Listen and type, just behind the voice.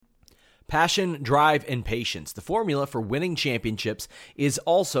Passion, drive, and patience. The formula for winning championships is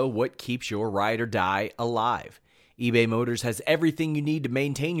also what keeps your ride or die alive. eBay Motors has everything you need to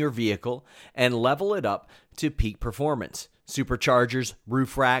maintain your vehicle and level it up to peak performance. Superchargers,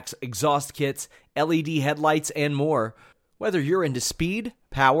 roof racks, exhaust kits, LED headlights, and more. Whether you're into speed,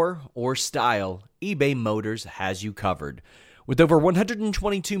 power, or style, eBay Motors has you covered. With over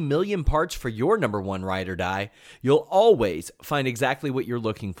 122 million parts for your number one ride or die, you'll always find exactly what you're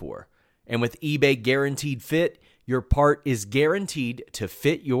looking for. And with eBay Guaranteed Fit, your part is guaranteed to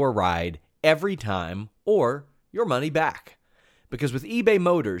fit your ride every time or your money back. Because with eBay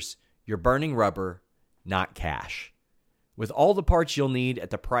Motors, you're burning rubber, not cash. With all the parts you'll need at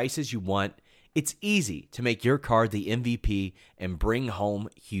the prices you want, it's easy to make your car the MVP and bring home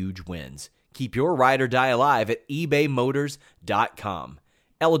huge wins. Keep your ride or die alive at ebaymotors.com.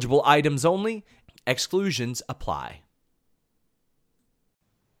 Eligible items only. Exclusions apply.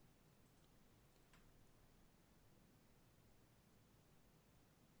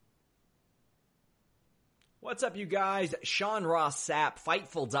 What's up, you guys? Sean Ross Sapp,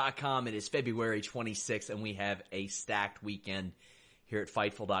 Fightful.com. It is February 26th, and we have a stacked weekend here at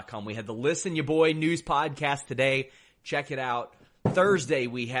Fightful.com. We had the Listen Ya Boy news podcast today. Check it out. Thursday,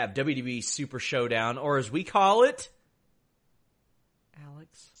 we have WWE Super Showdown, or as we call it,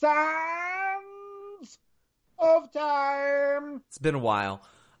 Alex, Sands of Time. It's been a while.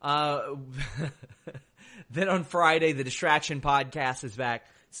 Then on Friday, the Distraction Podcast is back.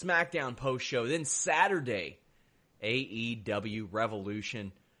 SmackDown post-show. Then Saturday, AEW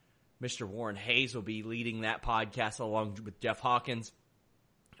Revolution. Mr. Warren Hayes will be leading that podcast along with Jeff Hawkins.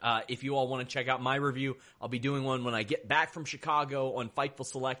 If you all want to check out my review, I'll be doing one when I get back from Chicago on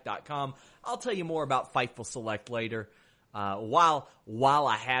FightfulSelect.com. I'll tell you more about Fightful Select later. While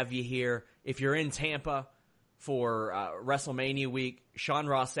I have you here, if you're in Tampa for WrestleMania week, Sean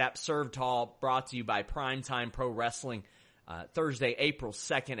Ross Sapp Served Tall, brought to you by Primetime Pro Wrestling. Thursday, April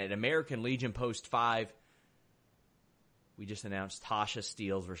 2nd at American Legion Post 5. We just announced Tasha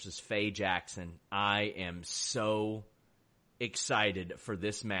Steelz versus Faye Jackson. I am so excited for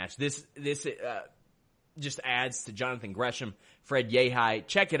this match. This just adds to Jonathan Gresham, Fred Yehi.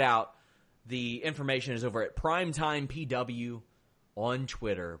 Check it out. The information is over at Primetime PW on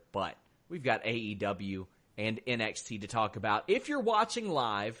Twitter. But we've got AEW and NXT to talk about. If you're watching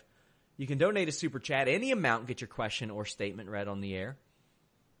live, you can donate a super chat, any amount, get your question or statement read on the air.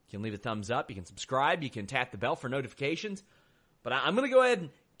 You can leave a thumbs up. You can subscribe. You can tap the bell for notifications. But I'm going to go ahead and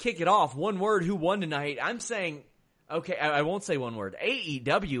kick it off. One word, who won tonight? I'm saying, okay, I won't say one word.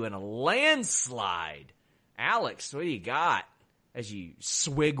 AEW in a landslide. Alex, what do you got as you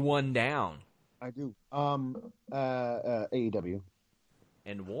swig one down? I do. AEW.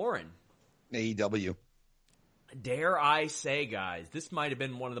 And Warren? AEW. Dare I say, guys, this might have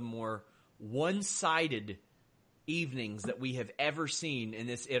been one of the more one-sided evenings that we have ever seen in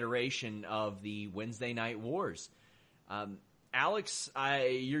this iteration of the Wednesday Night Wars. Alex,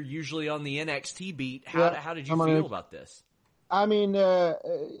 you're usually on the NXT beat. How did you feel about this? I mean,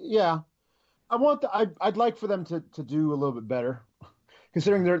 yeah. I'd like for them to do a little bit better,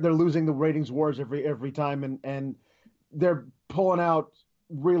 considering they're losing the ratings wars every time, and they're pulling out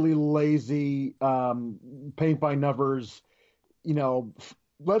really lazy paint by numbers,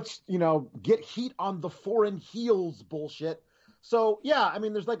 let's get heat on the foreign heels bullshit. So yeah, I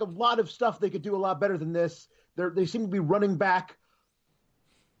mean, there's like a lot of stuff they could do a lot better than this. They seem to be running back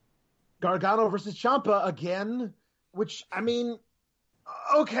Gargano versus Ciampa again, which, I mean,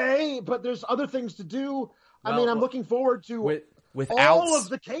 okay, but there's other things to do. I'm looking forward to all of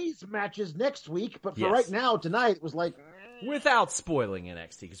the case matches next week, but for right now, tonight, it was like, without spoiling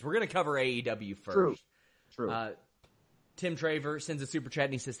NXT, because we're going to cover AEW first. True. Tim Traver sends a super chat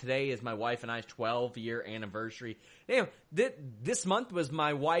and he says, today is my wife and I's 12-year anniversary. Damn, this month was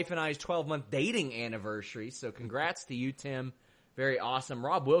my wife and I's 12-month dating anniversary, so congrats to you, Tim. Very awesome.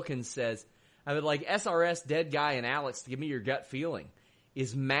 Rob Wilkins says, I would like SRS, Dead Guy, and Alex to give me your gut feeling.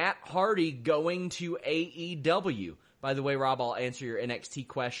 Is Matt Hardy going to AEW? By the way, Rob, I'll answer your NXT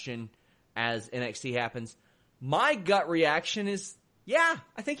question as NXT happens. My gut reaction is, yeah,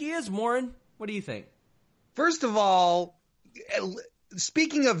 I think he is, Warren. What do you think? First of all,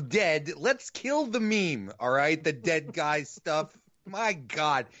 speaking of dead, let's kill the meme, all right? The dead guy stuff. My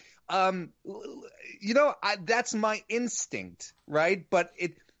God. That's my instinct, right? But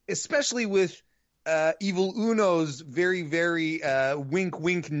especially with Evil Uno's very, very wink,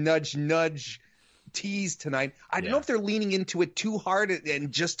 wink, nudge, nudge tease tonight. I don't know if they're leaning into it too hard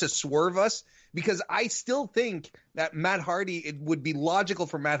and just to swerve us, because I still think that it would be logical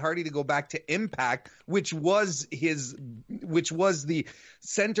for Matt Hardy to go back to Impact, which was the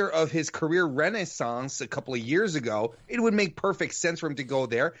center of his career renaissance a couple of years ago. It would make perfect sense for him to go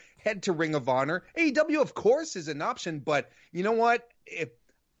there, head to Ring of Honor. AEW, of course, is an option, but you know what?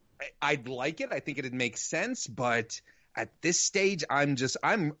 I'd like it. I think it'd make sense, but at this stage,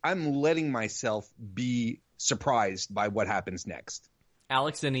 I'm letting myself be surprised by what happens next.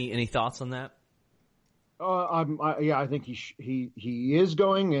 Alex, any thoughts on that? I think he is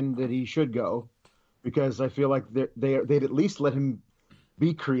going, and that he should go, because I feel like they'd at least let him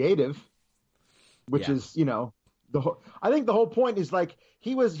be creative, which is, you know, I think the whole point is, like,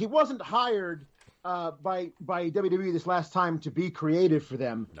 he wasn't hired by WWE this last time to be creative for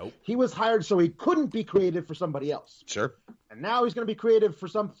them. Nope. He was hired so he couldn't be creative for somebody else. Sure. And now he's going to be creative for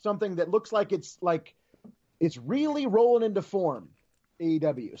something that looks like it's really rolling into form,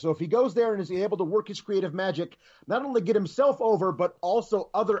 AEW. So if he goes there and is able to work his creative magic, not only get himself over, but also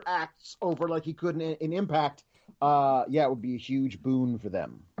other acts over like he could in Impact, it would be a huge boon for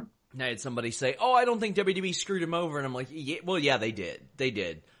them. I had somebody say, I don't think WWE screwed him over. And I'm like, yeah, they did. They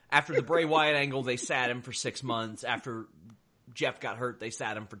did. After the Bray Wyatt angle, they sat him for 6 months. After Jeff got hurt, they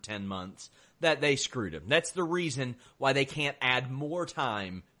sat him for 10 months. That they screwed him. That's the reason why they can't add more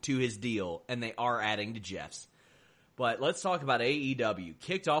time to his deal, and they are adding to Jeff's. But let's talk about AEW.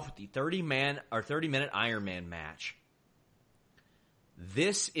 Kicked off with the 30-minute Iron Man match.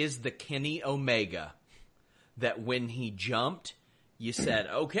 This is the Kenny Omega that when he jumped, you said,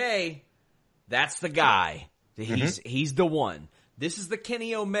 okay, that's the guy. He's the one. This is the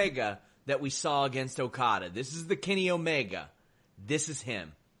Kenny Omega that we saw against Okada. This is the Kenny Omega. This is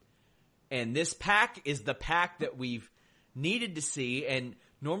him. And this pack is the pack that we've needed to see. And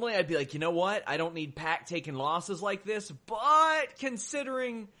normally I'd be like, you know what? I don't need Pac taking losses like this. But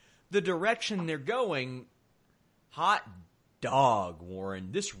considering the direction they're going, hot dog,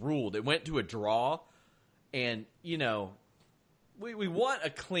 Warren. This ruled. It went to a draw. And, you know, we want a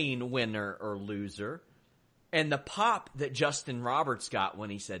clean winner or loser. And the pop that Justin Roberts got when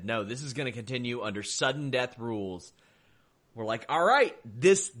he said, no, this is going to continue under sudden death rules. We're like, all right,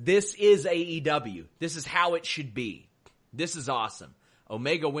 this is AEW. This is how it should be. This is awesome.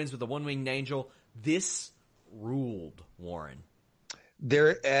 Omega wins with a one-winged angel. This ruled, Warren.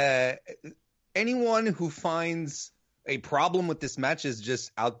 Anyone who finds a problem with this match is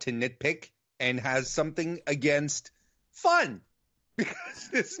just out to nitpick and has something against fun. Because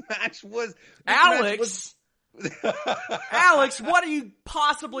this match was... Alex, what are you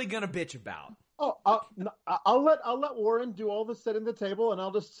possibly going to bitch about? I'll let Warren do all the setting the table, and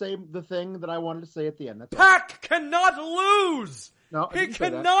I'll just say the thing that I wanted to say at the end. That's Pac cannot lose. No, he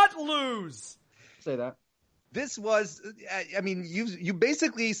cannot lose. Say that. This was, I mean, you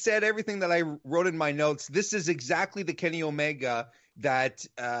basically said everything that I wrote in my notes. This is exactly the Kenny Omega that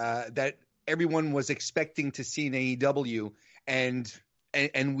everyone was expecting to see in AEW, and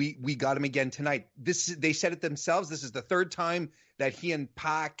we got him again tonight. They said it themselves. This is the third time that he and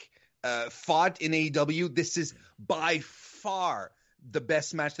Pac fought in AEW. This is by far the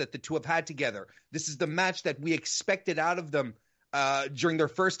best match that the two have had together. This is the match that we expected out of them during their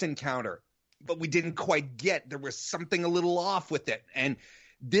first encounter, but we didn't quite get. There was something a little off with it, and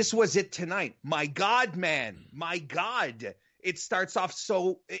this was it tonight. My God, man, my God! It starts off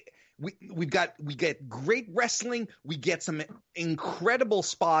so. We get great wrestling. We get some incredible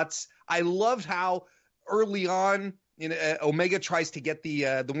spots. I loved how early on, Omega tries to get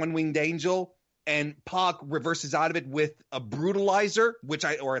the one-winged angel, and Pac reverses out of it with a brutalizer,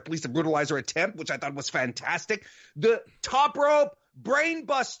 or at least a brutalizer attempt, which I thought was fantastic. The top rope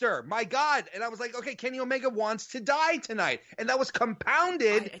brainbuster, my God! And I was like, okay, Kenny Omega wants to die tonight, and that was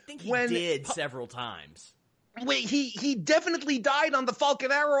compounded. I think he did several times. Wait, he definitely died on the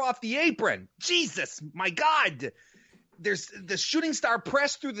Falcon Arrow off the apron. Jesus, my God. There's the shooting star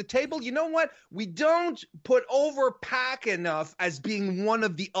press through the table. You know what? We don't put over Pac enough as being one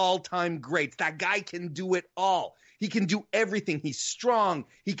of the all-time greats. That guy can do it all. He can do everything. He's strong.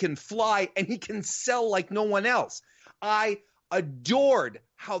 He can fly, and he can sell like no one else. I adored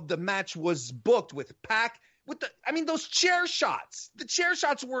how the match was booked with Pac. Those chair shots. The chair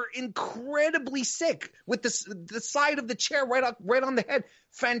shots were incredibly sick with the side of the chair right on the head.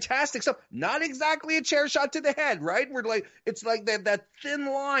 Fantastic stuff. Not exactly a chair shot to the head, right? It's like that thin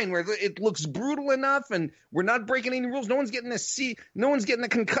line where it looks brutal enough, and we're not breaking any rules. No one's getting a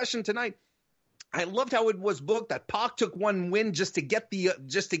concussion tonight. I loved how it was booked that Pac took one win just to get the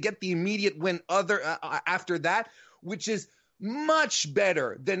immediate win after that, which is much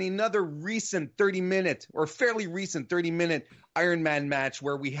better than another recent 30-minute or fairly recent 30-minute Iron Man match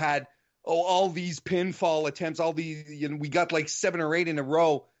where we had all these pinfall attempts, we got like 7 or 8 in a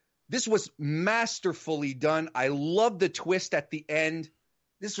row. This was masterfully done. I love the twist at the end.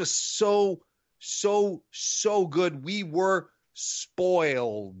 This was so good. We were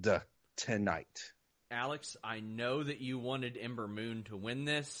spoiled tonight. Alex, I know that you wanted Ember Moon to win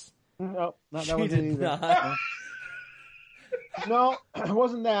this. No, not that She was did it either. not. No, it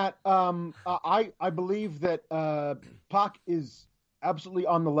wasn't that. I believe that Pac is absolutely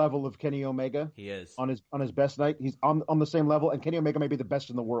on the level of Kenny Omega. He is. On his best night. He's on the same level, and Kenny Omega may be the best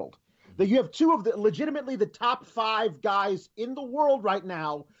in the world. That you have two of the legitimately the top 5 guys in the world right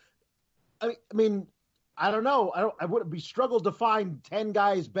now. I mean, I don't know. I would be struggled to find 10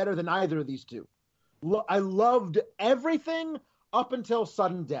 guys better than either of these two. I loved everything up until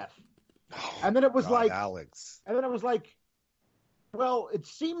sudden death. And then it was Alex. And then it was like, well, it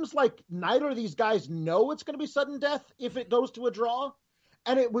seems like neither of these guys know it's going to be sudden death if it goes to a draw.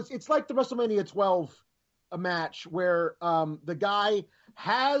 And it's like the WrestleMania 12 match where the guy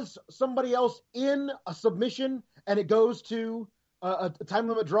has somebody else in a submission and it goes to a time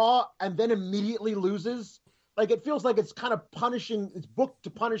limit draw and then immediately loses. Like, it feels like it's kind of it's booked to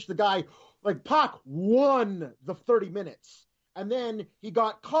punish the guy. Like, Pac won the 30 minutes and then he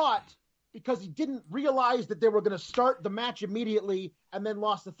got caught because he didn't realize that they were going to start the match immediately and then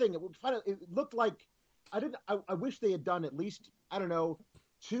lost the thing. It looked like I wish they had done at least, I don't know,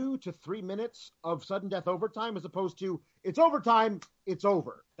 2 to 3 minutes of sudden death overtime as opposed to it's overtime, it's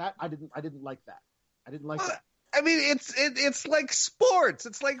over. That I didn't like that. I didn't like that. I mean, it's like sports.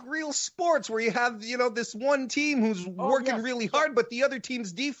 It's like real sports where you have, this one team who's working really hard, but the other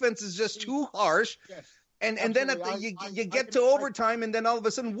team's defense is just too harsh. Yes. And then you get to overtime, and then all of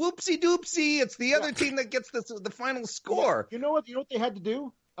a sudden, whoopsie doopsie, it's the other team that gets the final score. You know what they had to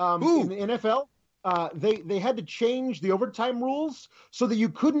do Who? in the NFL? They had to change the overtime rules so that you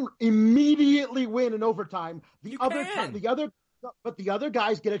couldn't immediately win in overtime. The other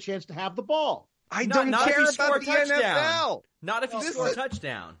guys get a chance to have the ball. I don't care about the NFL. Not if you score a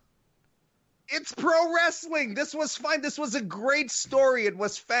touchdown. It's pro wrestling. This was fine. This was a great story. It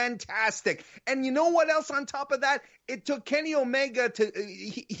was fantastic. And you know what else on top of that? It took Kenny Omega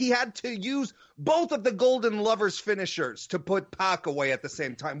he had to use both of the Golden Lovers finishers to put Pac away at the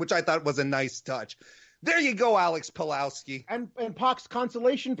same time, which I thought was a nice touch. There you go, Alex Pulowski. And Pac's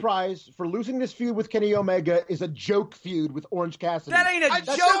consolation prize for losing this feud with Kenny Omega is a joke feud with Orange Cassidy. That ain't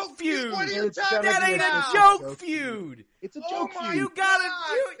a joke feud. What are you talking That ain't about? a joke feud. It's a joke feud. You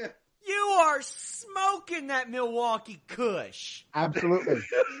gotta. You are smoking that Milwaukee Kush. Absolutely.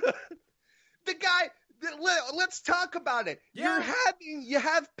 The guy. Let's talk about it. Yeah. You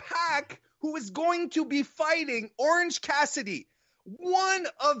have Pac, who is going to be fighting Orange Cassidy, one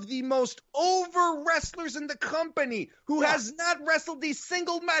of the most over wrestlers in the company, who has not wrestled a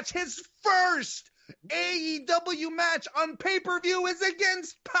single match. His first AEW match on pay-per-view is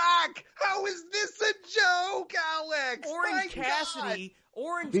against Pac. How is this a joke, Alex?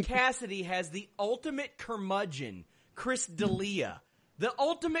 Orange Cassidy has the ultimate curmudgeon, Chris D'Elia. The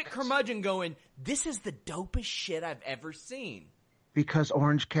ultimate curmudgeon going, this is the dopest shit I've ever seen. Because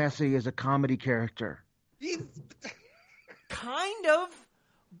Orange Cassidy is a comedy character. Kind of.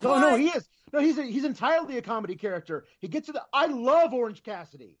 No, he is. No, he's entirely a comedy character. He gets to I love Orange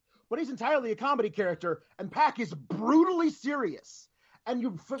Cassidy, but he's entirely a comedy character, and Pac is brutally serious. And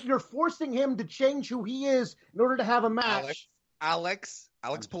you're forcing him to change who he is in order to have a match. Alex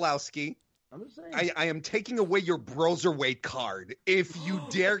Pulowski, I'm just saying. I am taking away your Broserweight card if you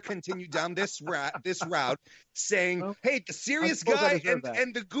dare continue down this route, saying, hey, the serious guy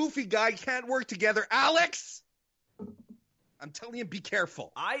and the goofy guy can't work together. Alex, I'm telling you, be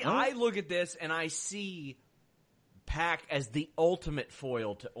careful. I look at this and I see Pac as the ultimate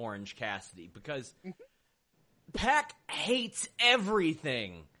foil to Orange Cassidy because Pac hates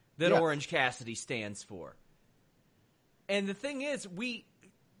everything that Orange Cassidy stands for. And the thing is,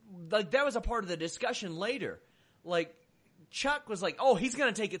 that was a part of the discussion later. Like, Chuck was like, oh, he's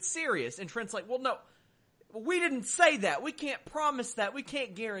going to take it serious. And Trent's like, well, no, we didn't say that. We can't promise that. We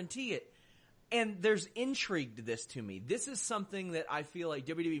can't guarantee it. And there's intrigue to this to me. This is something that I feel like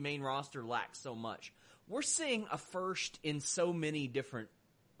WWE main roster lacks so much. We're seeing a first in so many different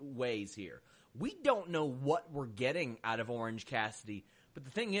ways here. We don't know what we're getting out of Orange Cassidy. But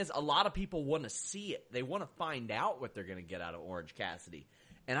the thing is, a lot of people want to see it. They want to find out what they're going to get out of Orange Cassidy.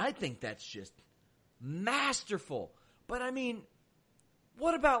 And I think that's just masterful. But I mean,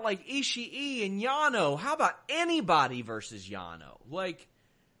 what about like Ishii and Yano? How about anybody versus Yano? Like,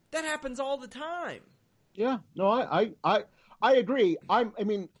 that happens all the time. Yeah, no, I agree. I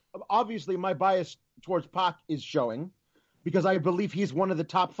mean, obviously, my bias towards Pac is showing because I believe he's one of the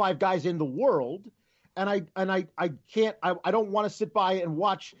top 5 guys in the world, and I can't. I don't want to sit by and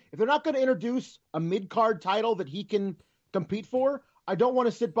watch if they're not going to introduce a mid card title that he can compete for. I don't want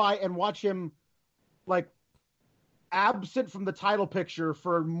to sit by and watch him like absent from the title picture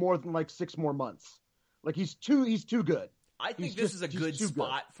for more than like 6 more months. Like he's too good. I think this is a good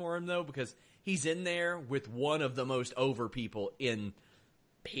spot for him though, because he's in there with one of the most over people in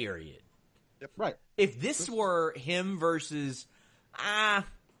period. Yep. Right. If this were him versus, I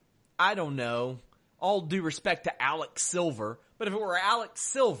don't know, all due respect to Alex Silver, but if it were Alex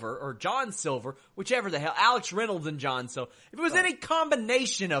Silver or John Silver, whichever the hell, Alex Reynolds and John Silver, if it was any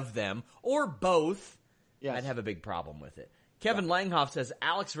combination of them or both, yes, I'd have a big problem with it. Kevin Langhoff says,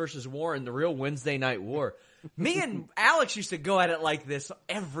 Alex versus Warren, the real Wednesday night war. Me and Alex used to go at it like this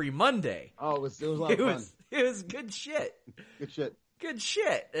every Monday. Oh, it was a lot of fun. It was good shit. Good shit. Good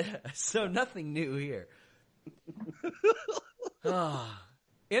shit. So nothing new here.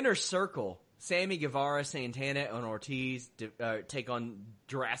 Inner Circle. Sammy Guevara, Santana, and Ortiz take on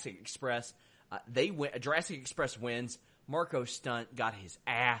Jurassic Express. They win. Jurassic Express wins. Marco Stunt got his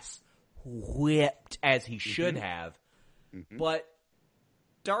ass whipped, as he should have. Mm-hmm. But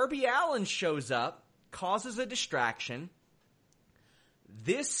Darby Allin shows up, causes a distraction.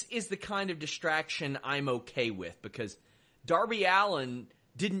 This is the kind of distraction I'm okay with, because Darby Allin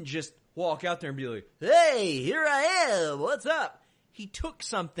didn't just walk out there and be like, hey, here I am, what's up? He took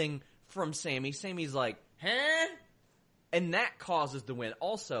something from Sammy. Sammy's like, huh? And that causes the win.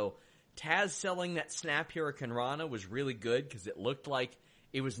 Also, Taz selling that Snap Hurricane Rana was really good because it looked like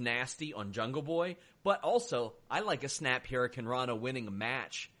it was nasty on Jungle Boy. But also, I like a Snap Hurricane Rana winning a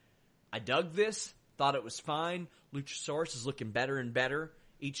match. I dug this, thought it was fine. Luchasaurus is looking better and better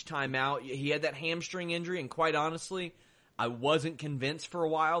each time out. He had that hamstring injury, and quite honestly, I wasn't convinced for a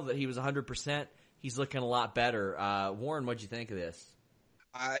while that he was 100%. He's looking a lot better. Warren, what'd you think of this?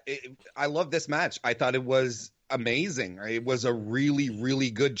 I love this match. I thought it was amazing. It was a really, really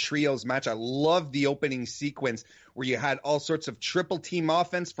good trios match. I love the opening sequence where you had all sorts of triple team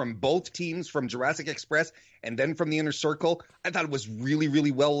offense from both teams, from Jurassic Express and then from the Inner Circle. I thought it was really,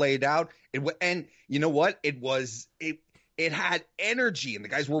 really well laid out. And you know what? It had energy, and the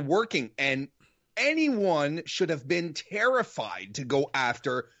guys were working, and anyone should have been terrified to go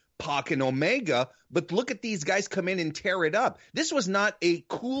after Pac and Omega, but look at these guys come in and tear it up. This was not a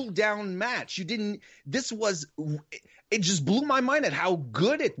cool down match. It just blew my mind at how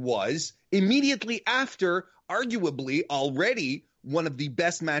good it was immediately after, arguably already one of the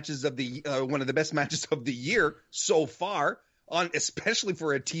best matches of the year so far, especially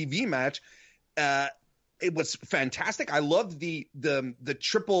for a TV match. It was fantastic. I loved the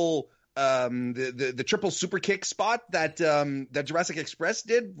triple the triple super kick spot that Jurassic Express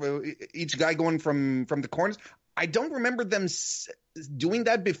did, each guy going from the corners. I don't remember them doing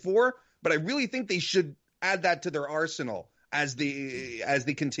that before, but I really think they should add that to their arsenal as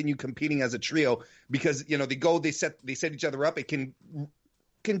they continue competing as a trio, because they set each other up. It can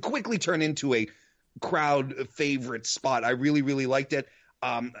quickly turn into a crowd favorite spot. I really, really liked it.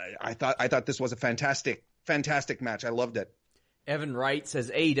 I thought this was a fantastic match. I loved it. Evan Wright says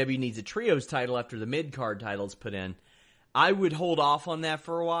AEW needs a trios title after the mid-card title's put in. I would hold off on that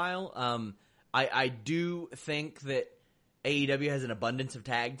for a while. I do think that AEW has an abundance of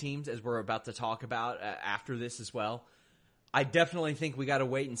tag teams, as we're about to talk about after this as well. I definitely think we got to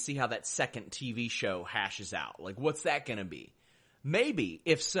wait and see how that second TV show hashes out. Like, what's that going to be? Maybe,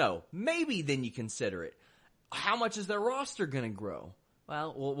 if so, maybe then you consider it. How much is their roster going to grow?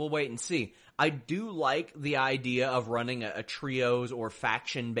 Well, we'll wait and see. I do like the idea of running a trios or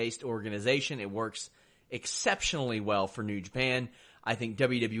faction-based organization. It works exceptionally well for New Japan. I think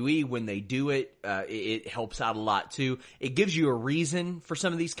WWE, when they do it, it helps out a lot too. It gives you a reason for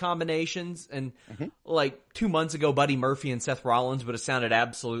some of these combinations. And like 2 months ago, Buddy Murphy and Seth Rollins would have sounded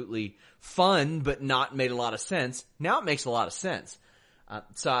absolutely fun, but not made a lot of sense. Now it makes a lot of sense.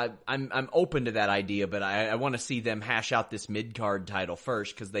 So I'm open to that idea, but I want to see them hash out this mid-card title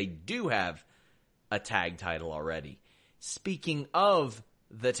first, because they do have a tag title already. Speaking of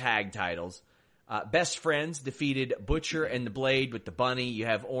the tag titles, Best Friends defeated Butcher and the Blade with the Bunny. You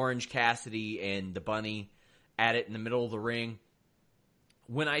have Orange Cassidy and the Bunny at it in the middle of the ring.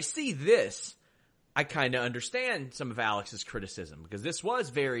 When I see this, I kind of understand some of Alex's criticism, because this was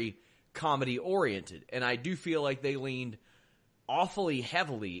very comedy-oriented, and I do feel like they leaned awfully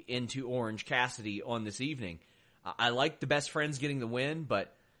heavily into Orange Cassidy on this evening. I like the Best Friends getting the win,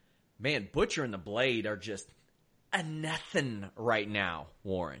 but man, Butcher and the Blade are just a nothing right now,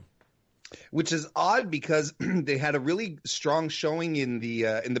 Warren. which is odd because they had a really strong showing in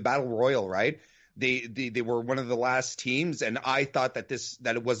the Battle Royal, right? They were one of the last teams, and I thought that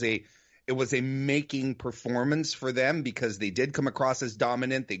it was a making performance for them because they did come across as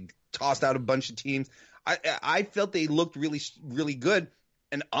dominant. They tossed out a bunch of teams. I felt they looked really, really good.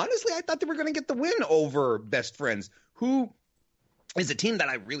 And honestly, I thought they were going to get the win over Best Friends, who is a team that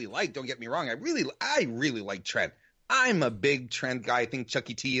I really like. Don't get me wrong. I really like Trent. I'm a big Trent guy. I think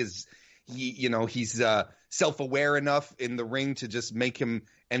Chucky T is, he's self-aware enough in the ring to just make him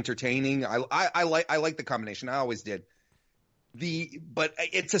entertaining. I like the combination. I always did. But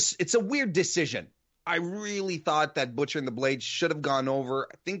it's a weird decision. I really thought that Butcher and the Blade should have gone over.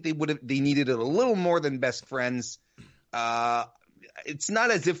 I think they needed it a little more than Best Friends. It's not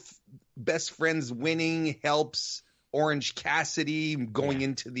as if Best Friends winning helps Orange Cassidy going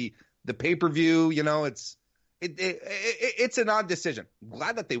into the pay-per-view. It's an odd decision.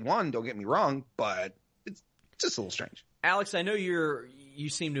 Glad that they won, don't get me wrong, but it's just a little strange. Alex, I know you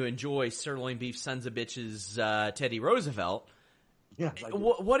seem to enjoy Sirloin Beef Sons of Bitches Teddy Roosevelt. Yeah.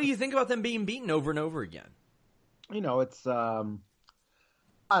 What do you think about them being beaten over and over again? It's I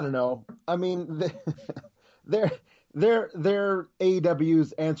don't know. I mean, they're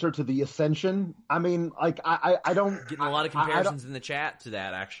AEW's answer to the Ascension. I mean, like I don't getting a lot of comparisons in the chat to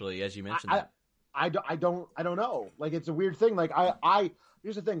that, actually, as you mentioned. I don't know. Like, it's a weird thing. Like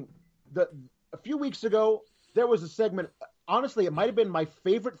here's the thing. A few weeks ago there was a segment. Honestly, it might have been my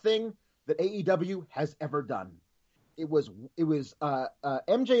favorite thing that AEW has ever done. It was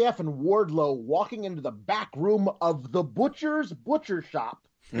MJF and Wardlow walking into the back room of the Butcher's Butcher Shop,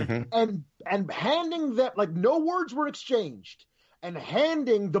 and handing them, like, no words were exchanged, and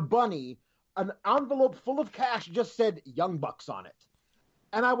handing the bunny an envelope full of cash, just said Young Bucks on it.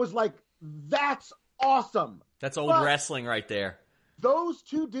 And I was like, that's awesome. That's old wrestling right there. Those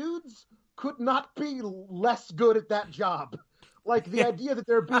two dudes could not be less good at that job. Like, the idea that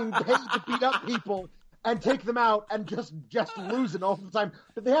they're being paid to beat up people and take them out and just losing all the time.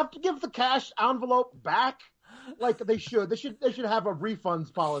 Did they have to give the cash envelope back? Like, they should. They should have a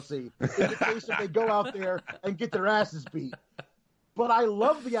refunds policy in the case if they go out there and get their asses beat. But I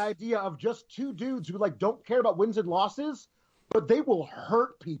love the idea of just two dudes who, like, don't care about wins and losses, but they will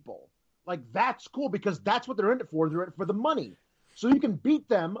hurt people. Like, that's cool because that's what they're in it for. They're in it for the money. So you can beat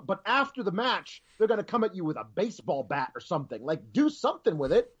them, but after the match, they're going to come at you with a baseball bat or something. Like, do something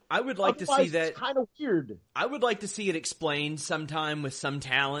with it. I would like to see that. It's kind of weird. I would like to see it explained sometime with some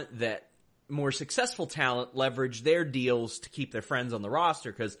talent that more successful talent leverage their deals to keep their friends on the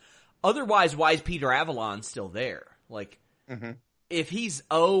roster, because otherwise, why is Peter Avalon still there? Like, if he's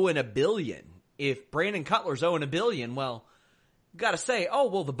owing $1 billion, if Brandon Cutler's owing $1 billion, well, got to say, oh,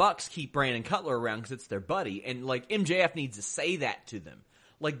 well, the Bucks keep Brandon Cutler around because it's their buddy. And, like, MJF needs to say that to them.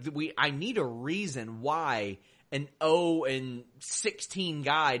 Like, I need a reason why an 0-16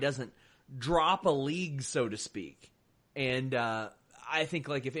 guy doesn't drop a league, so to speak. And I think,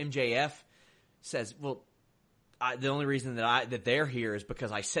 like, if MJF says, well, the only reason that they're here is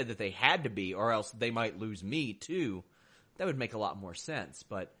because I said that they had to be, or else they might lose me too, that would make a lot more sense.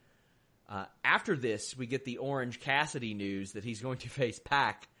 But after this, we get the Orange Cassidy news that he's going to face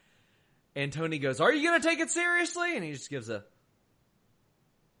Pac. And Tony goes, are you going to take it seriously? And he just gives a...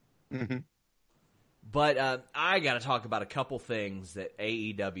 But I got to talk about a couple things that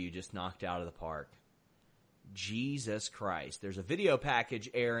AEW just knocked out of the park. Jesus Christ. There's a video package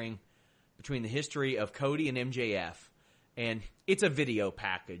airing between the history of Cody and MJF. And it's a video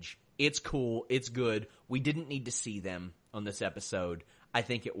package. It's cool. It's good. We didn't need to see them on this episode. I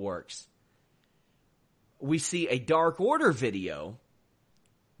think it works. We see a Dark Order video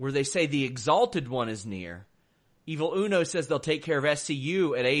where they say the Exalted One is near. Evil Uno says they'll take care of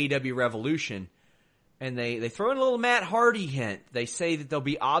SCU at AEW Revolution. And they throw in a little Matt Hardy hint. They say that they'll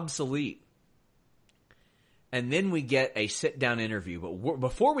be obsolete. And then we get a sit-down interview. But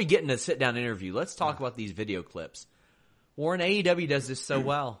before we get into the sit-down interview, let's talk about these video clips. Warren, AEW does this so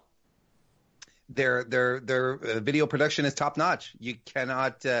well. Their video production is top-notch. You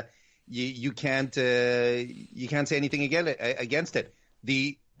cannot... You can't say anything against it.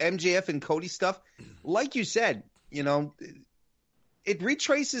 The MJF and Cody stuff, like you said, it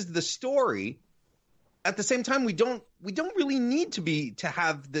retraces the story. At the same time, we don't really need to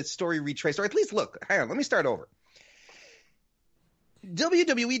have the story retraced, or at least look. Hang on, let me start over.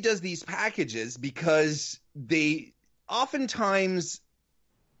 WWE does these packages because they oftentimes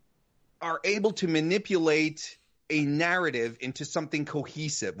are able to manipulate a narrative into something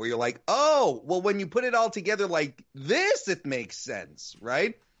cohesive where you're like, oh, well, when you put it all together like this, it makes sense,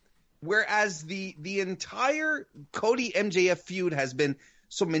 right? Whereas the entire Cody MJF feud has been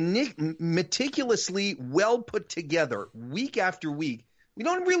so meticulously well put together week after week. We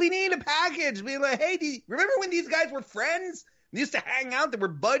don't really need a package. We're like, hey, remember when these guys were friends? They used to hang out. They were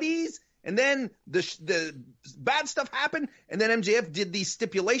buddies. And then the bad stuff happened. And then MJF did these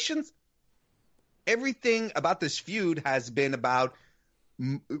stipulations. Everything about this feud has been about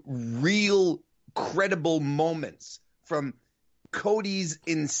real credible moments, from Cody's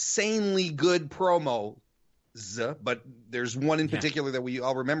insanely good promos, but there's one in particular that we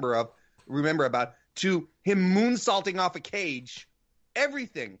all remember about, to him moonsaulting off a cage.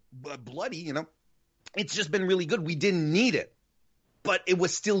 Everything bloody, it's just been really good. We didn't need it, but it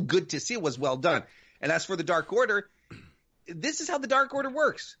was still good to see. It was well done. And as for the Dark Order, this is how the Dark Order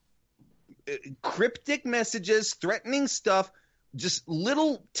works. Cryptic messages, threatening stuff, just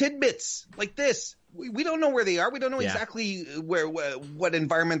little tidbits like this. We don't know where they are. We don't know exactly what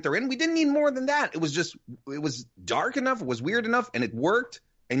environment they're in. We didn't need more than that. It was dark enough. It was weird enough, and it worked.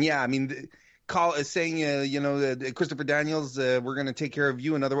 And yeah, I mean, saying Christopher Daniels, we're going to take care of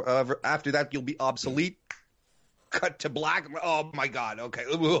you. Another after that, you'll be obsolete. Cut to black. Oh my God. Okay.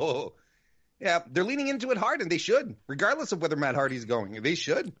 Whoa. Yeah, they're leaning into it hard, and they should, regardless of whether Matt Hardy's going. They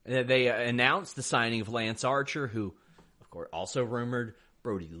should. They announced the signing of Lance Archer, who, of course, also rumored.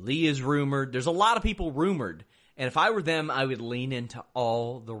 Brody Lee is rumored. There's a lot of people rumored. And if I were them, I would lean into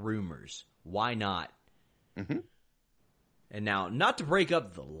all the rumors. Why not? Mm-hmm. And now, not to break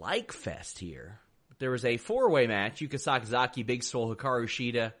up the like fest here, but there was a four-way match. Yuka Sakazaki, Big Swole, Hikaru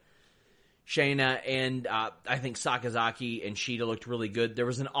Shida, Shayna, and I think Sakazaki and Shida looked really good. There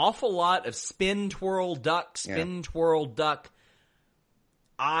was an awful lot of spin, twirl, duck, twirl, duck.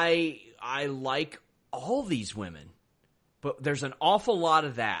 I like all these women, but there's an awful lot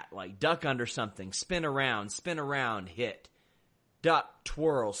of that, like duck under something, spin around, hit, duck,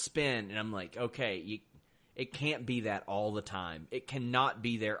 twirl, spin, and I'm like, okay, it can't be that all the time. It cannot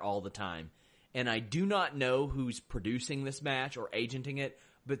be there all the time. And I do not know who's producing this match or agenting it,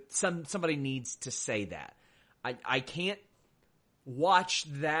 but somebody needs to say that. I can't watch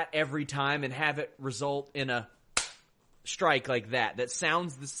that every time and have it result in a strike like that. That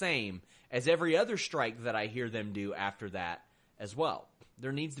sounds the same as every other strike that I hear them do after that as well.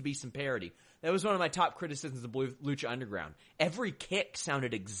 There needs to be some parity. That was one of my top criticisms of Lucha Underground. Every kick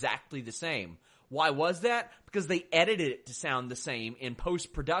sounded exactly the same. Why was that? Because they edited it to sound the same in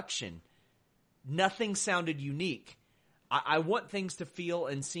post-production. Nothing sounded unique. I want things to feel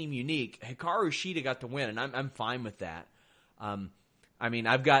and seem unique. Hikaru Shida got the win, and I'm fine with that. I mean,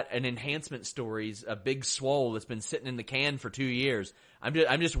 I've got an enhancement stories, a Big Swole that's been sitting in the can for 2 years.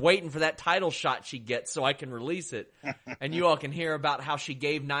 I'm just waiting for that title shot she gets so I can release it, and you all can hear about how she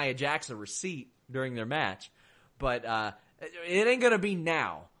gave Nia Jax a receipt during their match. But it ain't gonna be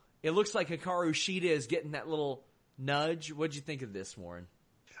now. It looks like Hikaru Shida is getting that little nudge. What'd you think of this, Warren?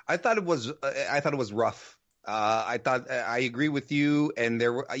 I thought it was rough. I agree with you, and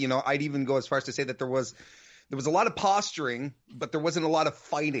there were, I'd even go as far as to say that there was a lot of posturing, but there wasn't a lot of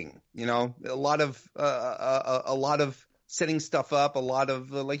fighting. A lot of setting stuff up, a lot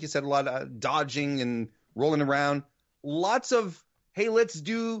of, like you said, a lot of dodging and rolling around. Lots of, hey, let's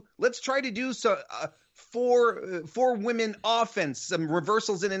try to do so. For women offense, some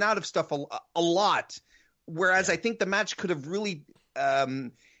reversals in and out of stuff a lot. Whereas I think the match could have really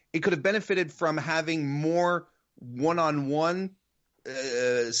it could have benefited from having more one-on-one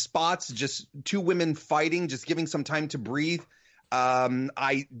spots, just two women fighting, just giving some time to breathe.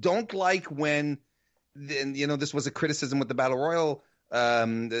 I don't like when, this was a criticism with the Battle Royal,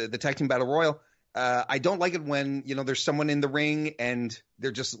 the Tag Team Battle Royal. I don't like it when, there's someone in the ring and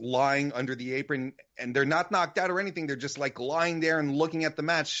they're just lying under the apron and they're not knocked out or anything. They're just like lying there and looking at the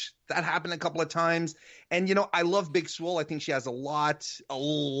match. That happened a couple of times. And, I love Big Swole. I think she has a lot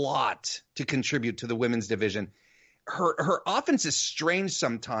to contribute to the women's division. Her offense is strange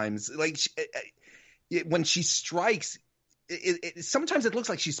sometimes. Like when she strikes, sometimes it looks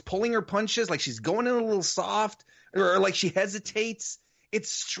like she's pulling her punches, like she's going in a little soft or like she hesitates.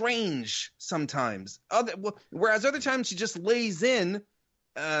 It's strange sometimes. Whereas other times she just lays in.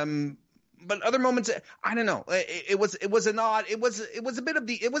 But other moments, I don't know. It was the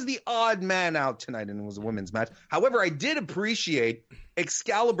odd man out tonight, and it was a women's match. However, I did appreciate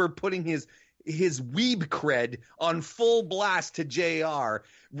Excalibur putting his weeb cred on full blast to JR,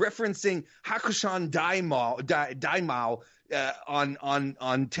 referencing Hakushan Daimao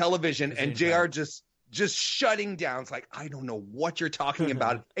on television, and JR just shutting down. It's like, I don't know what you're talking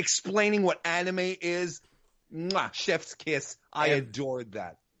about. Explaining what anime is. Mwah, chef's kiss. I adored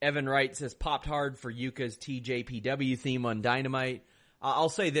that. Evan Wright says, popped hard for Yuka's TJPW theme on Dynamite. I'll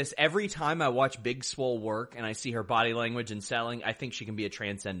say this. Every time I watch Big Swole work and I see her body language and selling, I think she can be a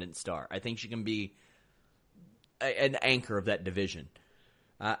transcendent star. I think she can be an anchor of that division.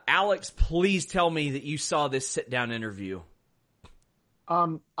 Alex, please tell me that you saw this sit-down interview.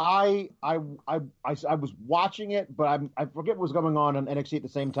 I was watching it, but I forget what was going on NXT at the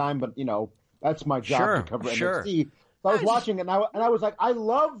same time. But that's my job to cover NXT. So I was watching it, and I was like, I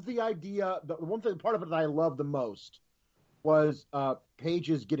love the idea. The one thing, part of it that I love the most was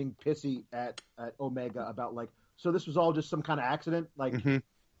Paige's getting pissy at Omega about so this was all just some kind of accident,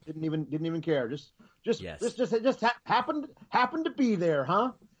 didn't even care, just happened to be there,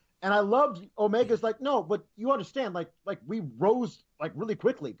 huh? And I loved Omega's no, but you understand, we rose really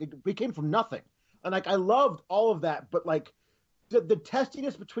quickly. We came from nothing, and I loved all of that. But the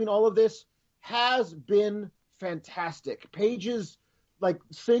testiness between all of this has been fantastic. Paige's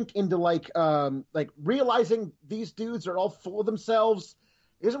sink into realizing these dudes are all full of themselves.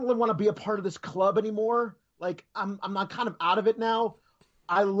 He doesn't really want to be a part of this club anymore. I'm not kind of out of it now.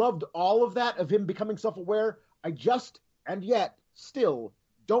 I loved all of that, of him becoming self-aware. I just, and yet, still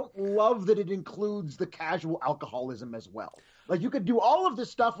don't love that it includes the casual alcoholism as well. You could do all of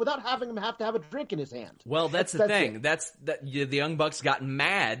this stuff without having him have to have a drink in his hand. Well, that's the thing. The Young Bucks got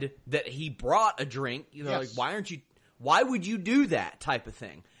mad that he brought a drink. Yes. Why would you do that type of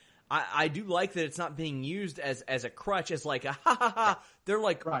thing? I do like that it's not being used as a crutch, as a ha ha ha. They're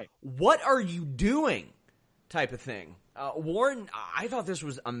right. What are you doing type of thing. Warren, I thought this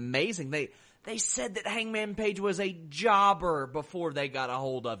was amazing. They said that Hangman Page was a jobber before they got a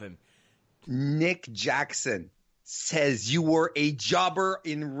hold of him. Nick Jackson says, you were a jobber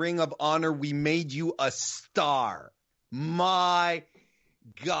in Ring of Honor. We made you a star. My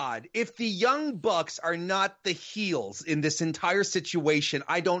God. If the Young Bucks are not the heels in this entire situation,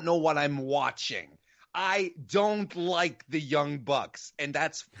 I don't know what I'm watching. I don't like the Young Bucks, and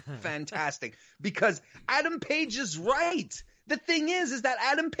that's fantastic because Adam Page is right. The thing is that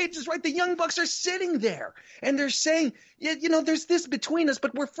Adam Page is right. The Young Bucks are sitting there, and they're saying, there's this between us,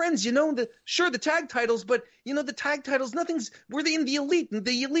 but we're friends. The tag titles, but, the tag titles, we're in the Elite, and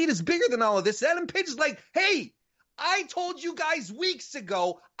the Elite is bigger than all of this. Adam Page is like, hey, I told you guys weeks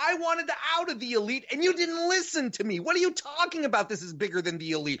ago I wanted out of the Elite, and you didn't listen to me. What are you talking about? This is bigger than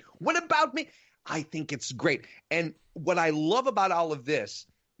the Elite. What about me? I think it's great. And what I love about all of this,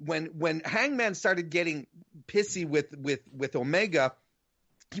 when Hangman started getting pissy with Omega,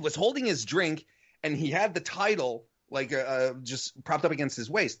 he was holding his drink and he had the title just propped up against his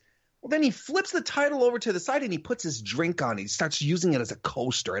waist. Well, then he flips the title over to the side and he puts his drink on. He starts using it as a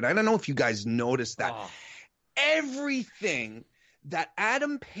coaster. And I don't know if you guys noticed that. Oh. Everything that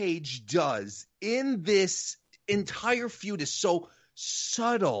Adam Page does in this entire feud is so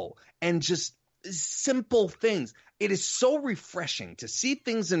subtle and just simple things. It is so refreshing to see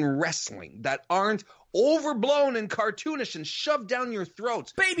things in wrestling that aren't overblown and cartoonish and shoved down your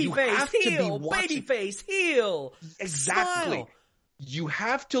throats. Babyface heel, babyface heel. Exactly. Smile. You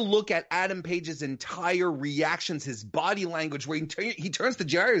have to look at Adam Page's entire reactions, his body language, where he turns to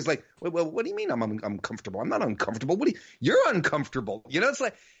Jerry. He's like, well, what do you mean I'm comfortable? I'm not uncomfortable. You're uncomfortable. It's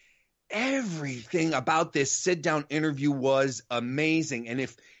like everything about this sit-down interview was amazing. And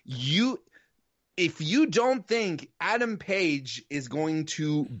if you don't think Adam Page is going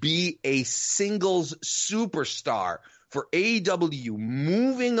to be a singles superstar for AEW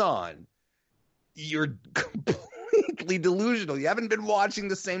moving on, you're completely delusional. You haven't been watching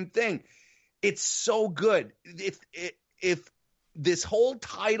the same thing. It's so good. If this whole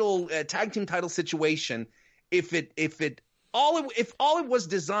title tag team title situation, if all it was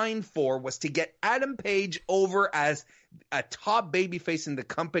designed for was to get Adam Page over as a top babyface in the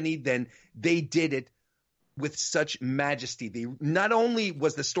company, then they did it with such majesty. They not only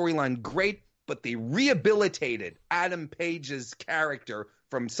was the storyline great, but they rehabilitated Adam Page's character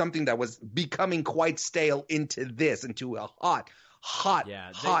from something that was becoming quite stale into a hot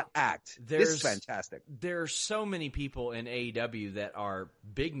act. This is fantastic. There are so many people in AEW that are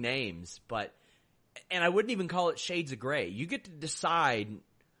big names, and I wouldn't even call it shades of gray. You get to decide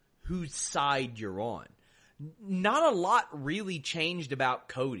whose side you're on. Not a lot really changed about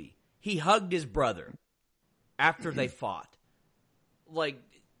Cody. He hugged his brother after they fought.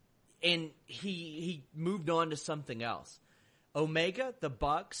 And he moved on to something else. Omega, the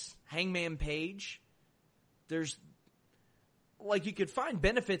Bucks, Hangman Page, there's you could find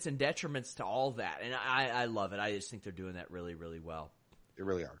benefits and detriments to all that. And I love it. I just think they're doing that really, really well. They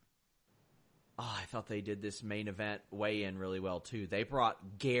really are. Oh, I thought they did this main event weigh-in really well, too. They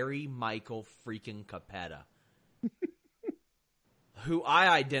brought Gary Michael freaking Capetta, who I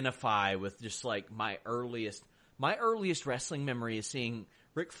identify with just my My earliest wrestling memory is seeing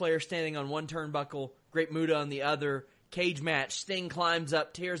Ric Flair standing on one turnbuckle, Great Muta on the other, cage match, Sting climbs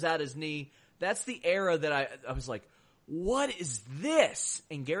up, tears out his knee. That's the era that I was like, what is this?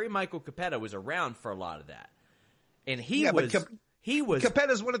 And Gary Michael Capetta was around for a lot of that. And he was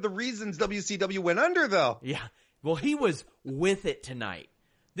Capetta's one of the reasons WCW went under, though. Yeah. Well, he was with it tonight.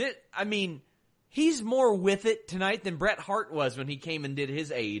 He's more with it tonight than Bret Hart was when he came and did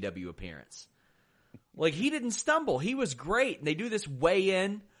his AEW appearance. Like, he didn't stumble. He was great. And they do this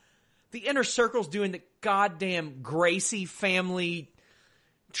weigh-in. The Inner Circle's doing the goddamn Gracie family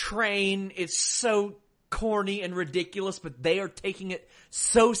train. It's so corny and ridiculous, but they are taking it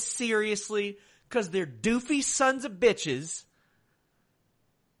so seriously because they're doofy sons of bitches.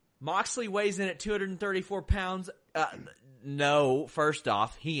 Moxley weighs in at 234 pounds. No, first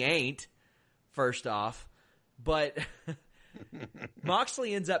off, he ain't. First off. But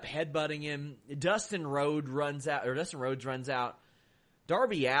Moxley ends up headbutting him. Dustin Rhodes runs out.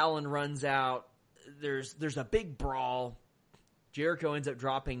 Darby Allin runs out. There's a big brawl. Jericho ends up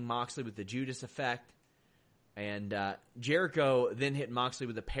dropping Moxley with the Judas effect. And Jericho then hit Moxley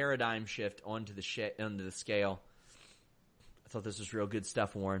with a paradigm shift onto the scale. I thought this was real good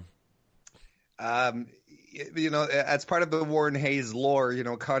stuff, Warren. As part of the Warren Hayes lore,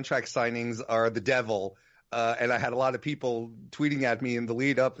 contract signings are the devil. And I had a lot of people tweeting at me in the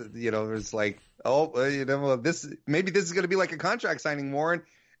lead up, it was like, maybe this is going to be like a contract signing, Warren.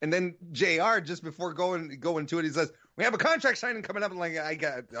 And then JR, just before going to it, he says, we have a contract signing coming up. And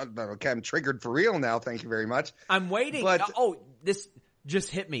I'm triggered for real now. Thank you very much. I'm waiting. But, this just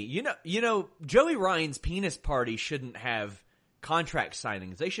hit me. Joey Ryan's penis party shouldn't have contract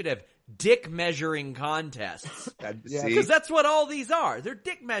signings. They should have dick measuring contests. Because that's what all these are. They're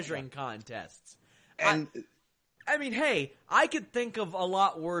dick measuring contests. And hey, I could think of a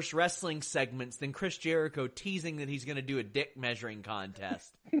lot worse wrestling segments than Chris Jericho teasing that he's going to do a dick measuring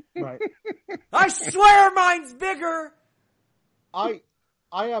contest. Right. I swear mine's bigger. I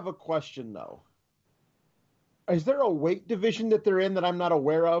have a question though. Is there a weight division that they're in that I'm not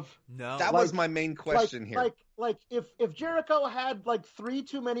aware of? No. That was my main question here. Like if Jericho had 3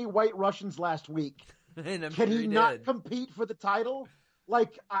 too many White Russians last week, can he not compete for the title? I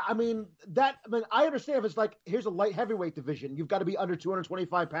understand if it's here's a light heavyweight division. You've got to be under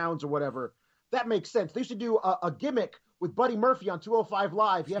 225 pounds or whatever. That makes sense. They used to do a gimmick with Buddy Murphy on 205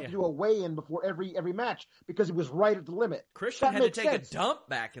 Live. You have to do a weigh-in before every match because it was right at the limit. Christian had to take a dump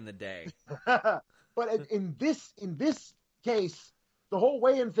back in the day. But in this case, the whole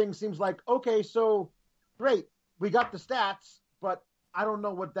weigh-in thing seems like, okay, so great. We got the stats, but I don't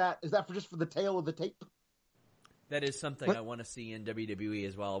know what that is. That just for the tail of the tape? That is something I want to see in WWE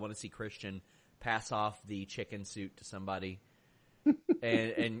as well. I want to see Christian pass off the chicken suit to somebody.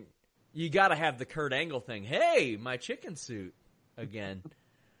 and you got to have the Kurt Angle thing. Hey, my chicken suit again.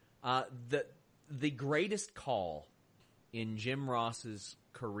 The greatest call in Jim Ross's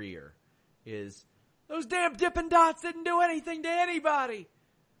career is those damn Dippin' Dots didn't do anything to anybody.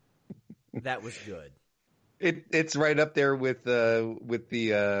 That was good. It's right up there with the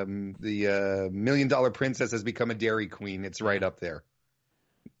 $1 Million Princess has become a Dairy Queen. It's right up there.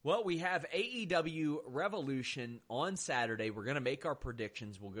 Well, we have AEW Revolution on Saturday. We're going to make our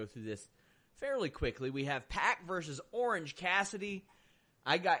predictions. We'll go through this fairly quickly. We have Pac versus Orange Cassidy.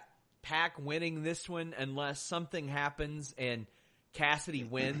 I got Pac winning this one unless something happens and Cassidy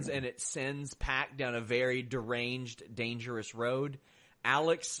wins and it sends Pac down a very deranged, dangerous road.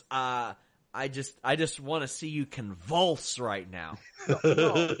 Alex, I just want to see you convulse right now.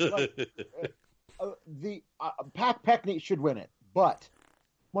 Pac should win it, but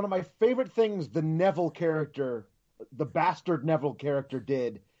one of my favorite things the Neville character, the bastard Neville character,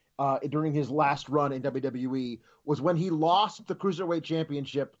 did during his last run in WWE was when he lost the Cruiserweight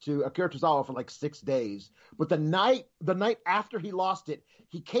Championship to Akira Tozawa for 6 days. But the night after he lost it,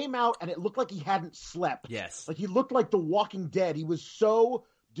 he came out and it looked like he hadn't slept. Yes, he looked like The Walking Dead. He was so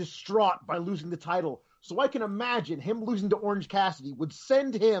distraught by losing the title. So I can imagine him losing to Orange Cassidy would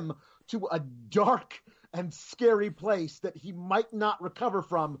send him to a dark and scary place that he might not recover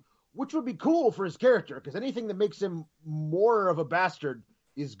from, which would be cool for his character, because anything that makes him more of a bastard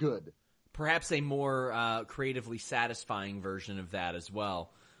is good. Perhaps a more creatively satisfying version of that as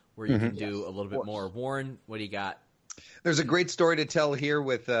well, where you can do a little bit more. Warren, what do you got? There's a great story to tell here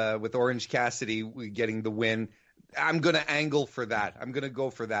with Orange Cassidy getting the win. I'm going to angle for that. I'm going to go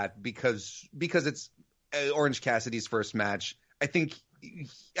for that because it's Orange Cassidy's first match. I think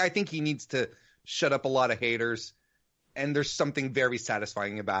he needs to shut up a lot of haters, and there's something very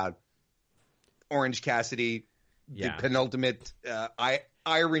satisfying about Orange Cassidy, the penultimate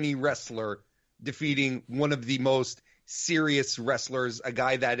irony wrestler, defeating one of the most serious wrestlers, a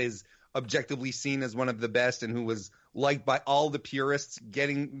guy that is objectively seen as one of the best and who was liked by all the purists,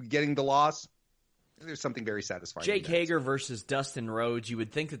 getting the loss. There's something very satisfying. Jake Hager versus Dustin Rhodes. You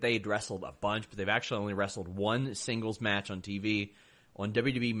would think that they had wrestled a bunch, but they've actually only wrestled one singles match on TV on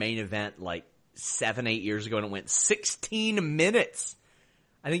WWE Main Event like 7-8 years ago, and it went 16 minutes.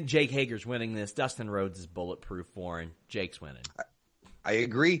 I think Jake Hager's winning this. Dustin Rhodes is bulletproof, Warren. Jake's winning. I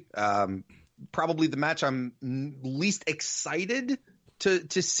agree. Probably the match I'm least excited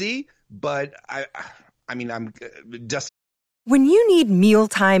to see, but I'm Dustin. When you need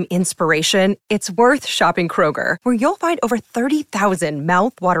mealtime inspiration, it's worth shopping Kroger, where you'll find over 30,000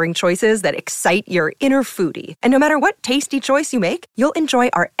 mouth-watering choices that excite your inner foodie. And no matter what tasty choice you make, you'll enjoy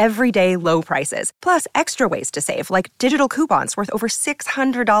our everyday low prices, plus extra ways to save, like digital coupons worth over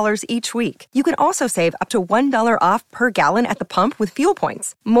 $600 each week. You can also save up to $1 off per gallon at the pump with fuel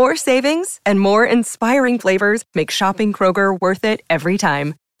points. More savings and more inspiring flavors make shopping Kroger worth it every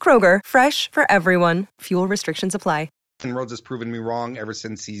time. Kroger, fresh for everyone. Fuel restrictions apply. Rhodes has proven me wrong ever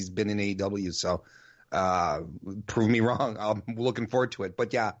since he's been in AEW, so prove me wrong. I'm looking forward to it.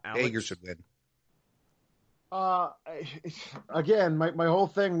 But yeah, Alex? Hager should win. Again, my whole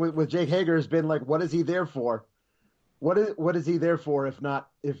thing with Jake Hager has been like, what is he there for? What is he there for if not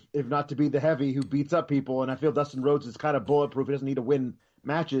to be the heavy who beats up people? And I feel Dustin Rhodes is kind of bulletproof. He doesn't need to win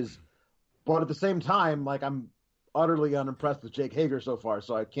matches, but at the same time, like, I'm utterly unimpressed with Jake Hager so far,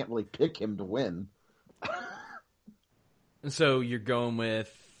 so I can't really pick him to win. So you're going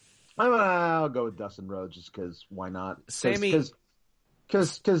with? I'll go with Dustin Rhodes just because why not? Sammy,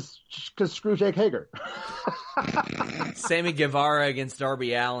 because screw Jake Hager. Sammy Guevara against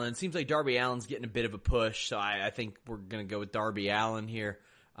Darby Allin. Seems like Darby Allin's getting a bit of a push, so I think we're going to go with Darby Allin here.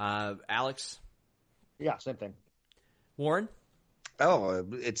 Alex? Yeah, same thing. Warren? Oh,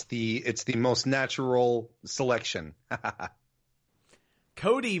 it's the most natural selection.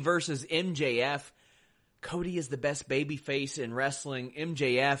 Cody versus MJF. Cody is the best babyface in wrestling.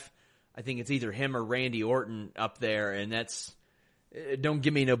 MJF, I think it's either him or Randy Orton up there, and that's... Don't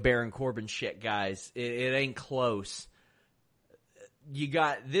give me no Baron Corbin shit, guys. It ain't close. You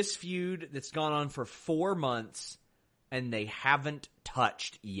got this feud that's gone on for 4 months, and they haven't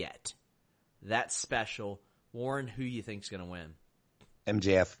touched yet. That's special. Warren, who you think's going to win?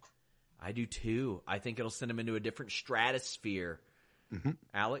 MJF. I do too. I think it'll send him into a different stratosphere. Mm-hmm.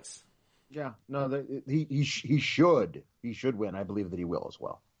 Alex? Yeah, no, he should win. I believe that he will as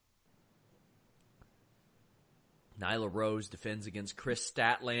well. Nyla Rose defends against Chris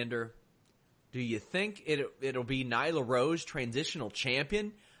Statlander. Do you think it'll be Nyla Rose transitional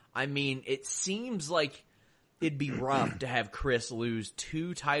champion? I mean, it seems like it'd be rough to have Chris lose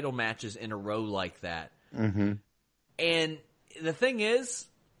 2 title matches in a row like that. Mm-hmm. And the thing is,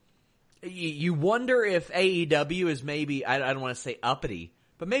 you wonder if AEW is maybe, I don't want to say uppity,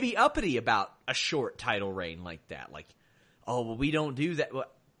 but maybe uppity about a short title reign like that. Like, oh, well, we don't do that. Well,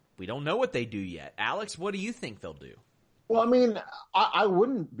 we don't know what they do yet. Alex, what do you think they'll do? Well, I mean, I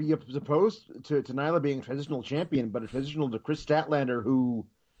wouldn't be opposed to Nyla being a transitional champion, but a transitional to Chris Statlander, who,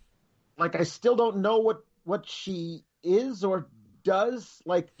 like, I still don't know what she is or does.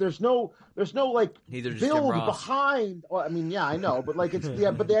 Like, there's no like Neither build behind. Well, I mean, yeah, I know, but like,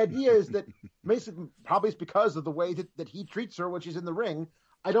 but the idea is that basically probably it's because of the way that he treats her when she's in the ring.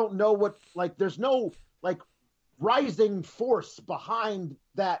 I don't know what, like, there's no like rising force behind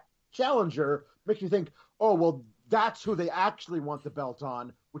that challenger. Makes you think, oh, well, that's who they actually want the belt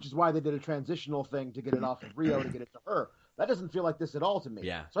on, which is why they did a transitional thing to get it off of Rio to get it to her. That doesn't feel like this at all to me.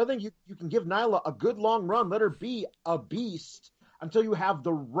 Yeah. So I think you can give Nyla a good long run, let her be a beast until you have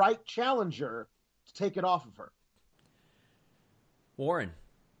the right challenger to take it off of her. Warren.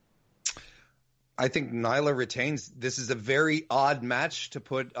 I think Nyla retains. This is a very odd match to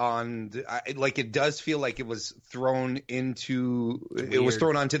put on. Like, it does feel like it was thrown into. It was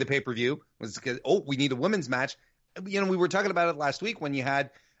thrown onto the pay-per-view. We need a women's match. You know, we were talking about it last week when you had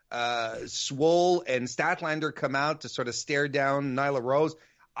Swole and Statlander come out to sort of stare down Nyla Rose.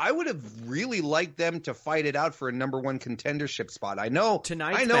 I would have really liked them to fight it out for a number 1 contendership spot.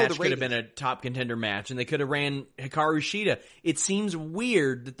 Tonight's match could have been a top contender match, and they could have ran Hikaru Shida. It seems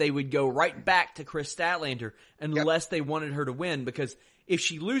weird that they would go right back to Chris Statlander unless they wanted her to win, because if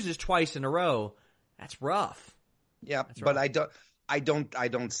she loses twice in a row, that's rough. Yeah, but I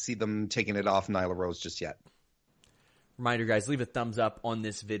don't see them taking it off Nyla Rose just yet. Reminder, guys, leave a thumbs up on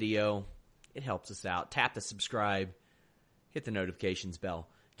this video. It helps us out. Tap the subscribe. Hit the notifications bell.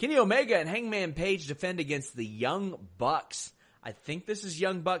 Kenny Omega and Hangman Page defend against the Young Bucks. I think this is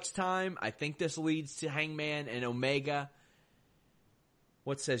Young Bucks time. I think this leads to Hangman and Omega.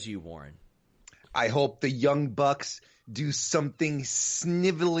 What says you, Warren? I hope the Young Bucks do something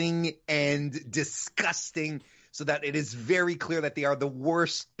sniveling and disgusting so that it is very clear that they are the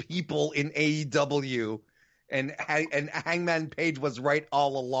worst people in AEW. And Hangman Page was right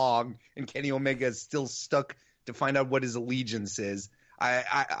all along, and Kenny Omega is still stuck to find out what his allegiance is.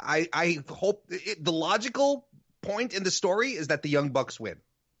 I hope the logical point in the story is that the Young Bucks win.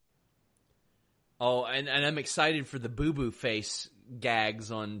 Oh, and I'm excited for the boo-boo face gags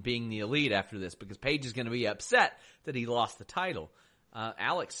on being the Elite after this, because Page is going to be upset that he lost the title.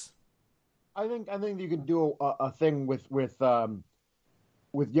 Alex? I think you can do a thing with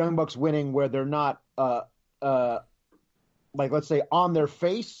Young Bucks winning where they're not like, let's say, on their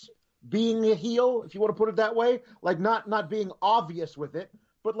face being a heel, if you want to put it that way, like not being obvious with it,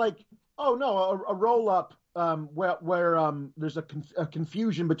 but like, oh no, a roll up where there's a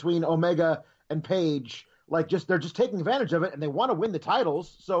confusion between Omega and Page, like they're just taking advantage of it and they want to win the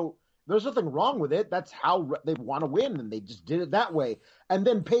titles, so there's nothing wrong with it. That's how they want to win, and they just did it that way. And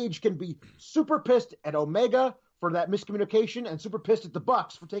then Page can be super pissed at Omega for that miscommunication and super pissed at the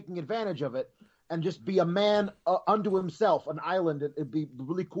Bucks for taking advantage of it, and just be a man unto himself, an island. It'd be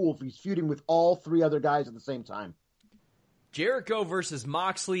really cool if he's feuding with all three other guys at the same time. Jericho versus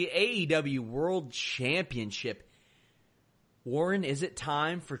Moxley, AEW World Championship. Warren, is it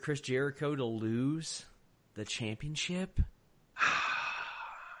time for Chris Jericho to lose the championship?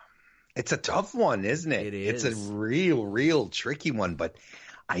 It's a tough one, isn't it? It is. It's a real tricky one, but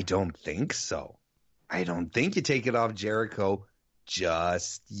I don't think so. I don't think you take it off Jericho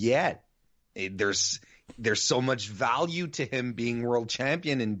just yet. There's so much value to him being world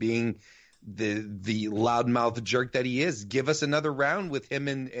champion and being the loudmouth jerk that he is. Give us another round with him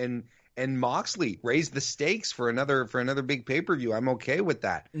and Moxley. Raise the stakes for another big pay-per-view. I'm okay with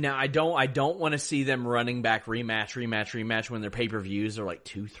that. Now, I don't want to see them running back rematch when their pay-per-views are like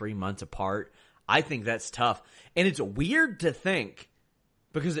 2-3 months apart. I think that's tough. And it's weird to think,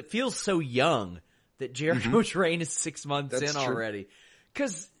 because it feels so young, that Jericho's reign is 6 months That's in true. already.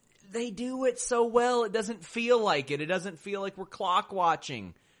 Because they do it so well, it doesn't feel like it. It doesn't feel like we're clock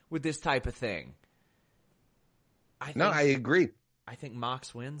watching with this type of thing. I agree. I think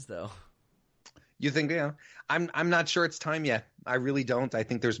Mox wins, though. You think? Yeah, I'm not sure it's time yet. I really don't. I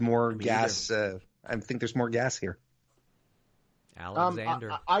think there's more Me gas. I think there's more gas here.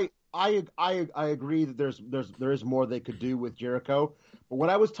 Alexander. I agree that there is more they could do with Jericho. But what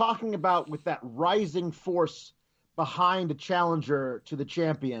I was talking about with that rising force behind a challenger to the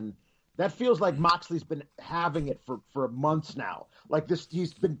champion, that feels like Moxley's been having it for months now. Like this,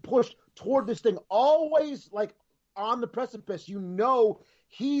 he's been pushed toward this thing, always like on the precipice. You know,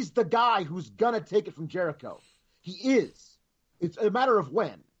 he's the guy who's gonna take it from Jericho. He is. It's a matter of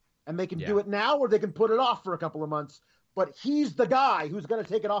when, and they can do it now or they can put it off for a couple of months. But he's the guy who's gonna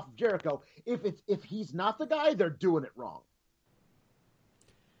take it off of Jericho. If he's not the guy, they're doing it wrong.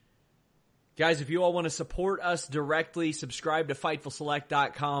 Guys, if you all want to support us directly, subscribe to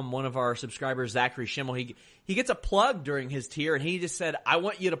FightfulSelect.com. One of our subscribers, Zachary Schimmel, he gets a plug during his tier, and he just said, I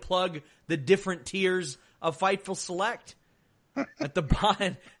want you to plug the different tiers of Fightful Select at the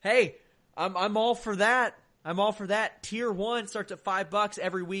bottom. Hey, I'm all for that. I'm all for that. Tier 1 starts at $5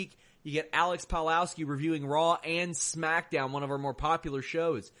 every week. You get Alex Pawlowski reviewing Raw and SmackDown, one of our more popular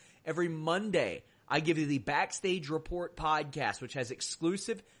shows. Every Monday, I give you the Backstage Report podcast, which has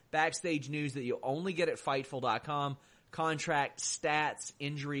exclusive backstage news that you'll only get at Fightful.com, contract, stats,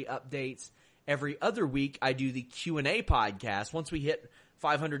 injury updates. Every other week, I do the Q&A podcast. Once we hit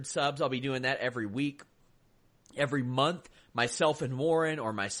 500 subs, I'll be doing that every week. Every month, myself and Warren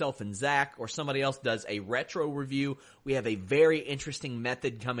or myself and Zach or somebody else does a retro review. We have a very interesting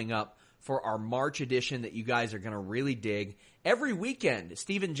method coming up for our March edition that you guys are going to really dig. Every weekend,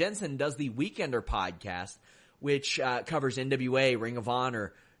 Steven Jensen does the Weekender podcast, which covers NWA, Ring of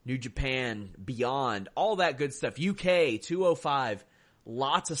Honor, New Japan, Beyond, all that good stuff. UK, 205,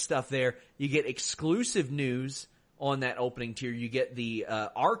 lots of stuff there. You get exclusive news on that opening tier. You get the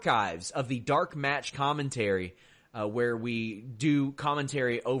archives of the Dark Match commentary, where we do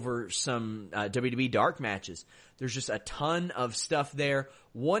commentary over some WWE Dark matches. There's just a ton of stuff there.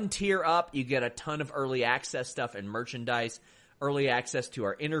 One tier up, you get a ton of early access stuff and merchandise, early access to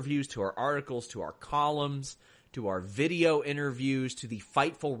our interviews, to our articles, to our columns, to our video interviews, to the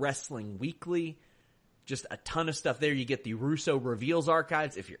Fightful Wrestling Weekly. Just a ton of stuff there. You get the Russo Reveals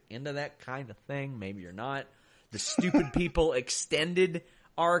archives if you're into that kind of thing. Maybe you're not. The Stupid People Extended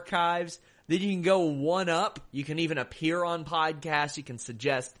archives. Then you can go one up. You can even appear on podcasts. You can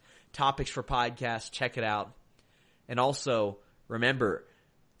suggest topics for podcasts. Check it out. And also, remember,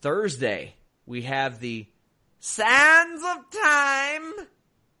 Thursday, we have the Sands of Time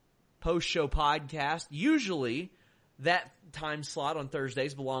post-show podcast. Usually that time slot on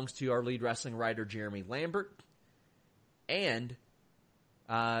Thursdays belongs to our lead wrestling writer, Jeremy Lambert, and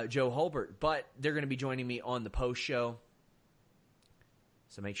Joe Holbert. But they're going to be joining me on the post-show.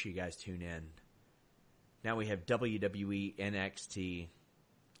 So make sure you guys tune in. Now we have WWE NXT.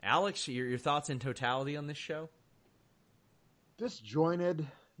 Alex, your thoughts in totality on this show? Disjointed,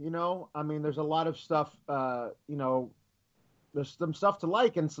 I mean, there's a lot of stuff, there's some stuff to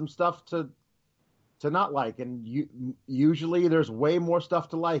like and some stuff to not like. And usually there's way more stuff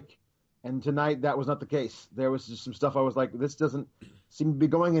to like. And tonight that was not the case. There was just some stuff I was like, this doesn't seem to be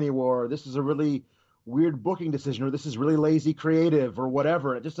going anywhere. This is a really weird booking decision, or this is really lazy creative, or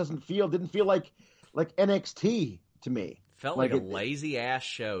whatever. It just didn't feel like NXT to me. Felt like a lazy ass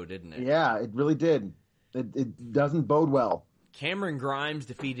show, didn't it? Yeah, it really did. It doesn't bode well. Cameron Grimes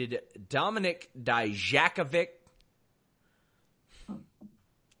defeated Dominik Dijakovic.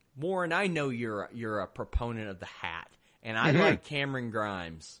 Warren, I know you're a proponent of the hat, and I like Cameron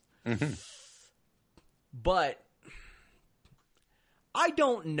Grimes. But I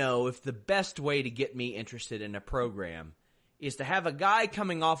don't know if the best way to get me interested in a program is to have a guy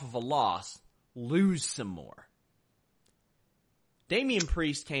coming off of a loss lose some more. Damian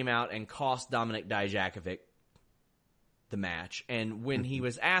Priest came out and cost Dominik Dijakovic the match, and when he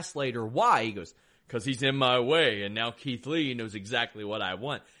was asked later why, he goes, because he's in my way, and now Keith Lee knows exactly what I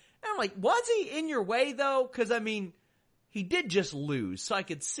want. And I'm like, was he in your way, though? Because, I mean, he did just lose, so I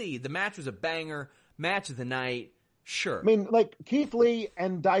could see the match was a banger, match of the night, sure. I mean, like, Keith Lee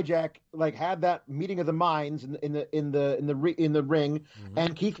and Dijak had that meeting of the minds in the ring,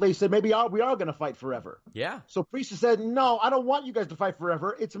 and Keith Lee said, maybe we are going to fight forever. Yeah. So Priest said, no, I don't want you guys to fight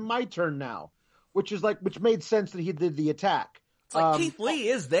forever. It's my turn now. Which made sense that he did the attack. It's like Keith Lee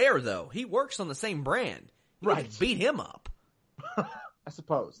is there, though. He works on the same brand. Right. Beat him up. I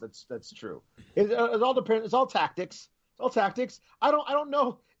suppose that's true. It all depends. It's all tactics. It's all tactics. I don't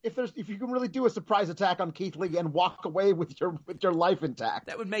know if you can really do a surprise attack on Keith Lee and walk away with your life intact.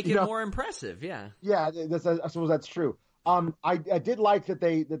 That would make it more impressive. Yeah. Yeah, I suppose that's true. I did like that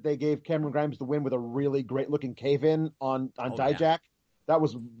they gave Cameron Grimes the win with a really great looking cave in on Dijak. Yeah. That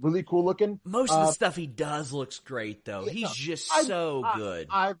was really cool looking. Most of the stuff he does looks great, though. He's just so good.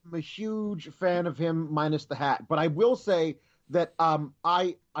 I'm a huge fan of him, minus the hat. But I will say that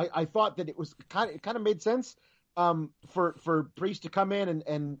I thought that it was kind of made sense for Priest to come in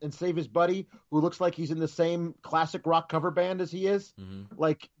and save his buddy, who looks like he's in the same classic rock cover band as he is. Mm-hmm.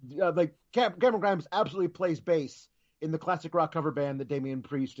 Like Cameron Grimes absolutely plays bass in the classic rock cover band that Damian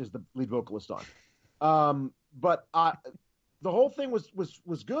Priest is the lead vocalist on. But the whole thing was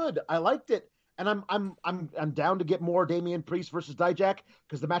good. I liked it, and I'm down to get more Damian Priest versus Dijak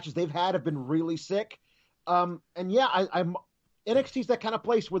because the matches they've had have been really sick. And yeah, I'm NXT's that kind of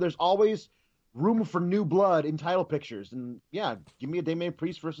place where there's always room for new blood in title pictures. And yeah, give me a Damian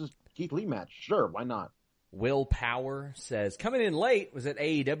Priest versus Keith Lee match. Sure, why not? Will Power says, coming in late was at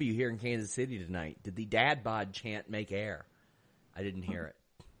AEW here in Kansas City tonight. Did the dad bod chant make air? I didn't hear it.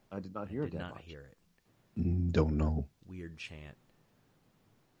 I did not hear it. Did not hear it. Don't know. Weird chant.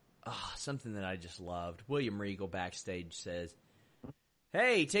 Something that I just loved. William Regal backstage says,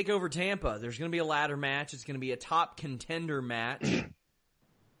 hey, take over Tampa. There's going to be a ladder match. It's going to be a top contender match.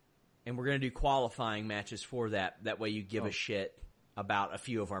 And we're going to do qualifying matches for that. That way you give a shit about a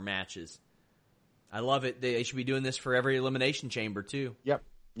few of our matches. I love it. They should be doing this for every Elimination Chamber, too. Yep.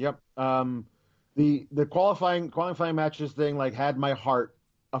 The qualifying matches thing had my heart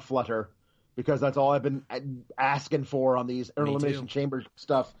aflutter. Because that's all I've been asking for on these Elimination Chamber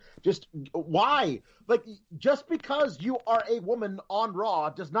stuff. Just why? Just because you are a woman on Raw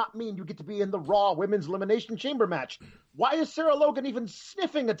does not mean you get to be in the Raw Women's Elimination Chamber match. Why is Sarah Logan even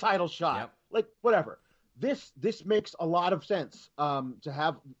sniffing a title shot? Yep. Whatever. This makes a lot of sense to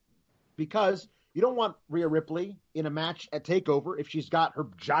have, because you don't want Rhea Ripley in a match at TakeOver if she's got her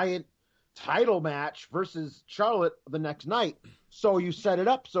giant title match versus Charlotte the next night. So you set it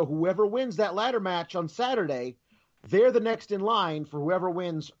up so whoever wins that ladder match on Saturday, they're the next in line for whoever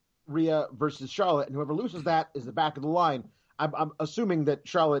wins Rhea versus Charlotte, and whoever loses that is the back of the line. I'm assuming that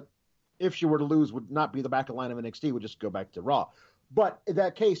Charlotte, if she were to lose, would not be the back of the line of NXT, would just go back to Raw. But in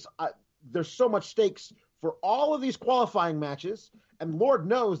that case, there's so much stakes for all of these qualifying matches, and Lord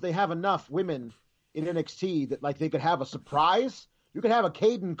knows they have enough women in NXT that they could have a surprise. You could have a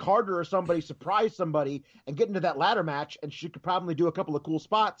Caden Carter or somebody surprise somebody and get into that ladder match, and she could probably do a couple of cool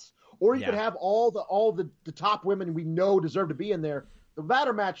spots. Or you could have all the top women we know deserve to be in there. The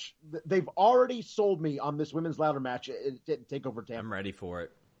ladder match, they've already sold me on this women's ladder match at TakeOver Tampa. I'm ready for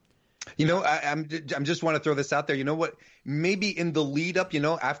it. You know, I'm just want to throw this out there. You know what? Maybe in the lead up,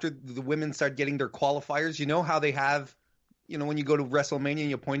 after the women start getting their qualifiers, you know how they have, when you go to WrestleMania and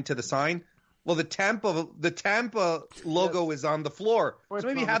you point to the sign. Well, the Tampa logo is on the floor, so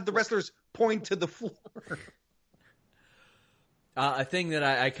maybe have the wrestlers point to the floor. A thing that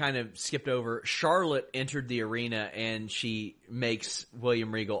I kind of skipped over, Charlotte entered the arena and she makes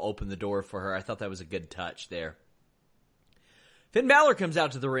William Regal open the door for her. I thought that was a good touch there. Finn Balor comes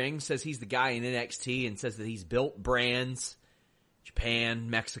out to the ring, says he's the guy in NXT, and says that he's built brands, Japan,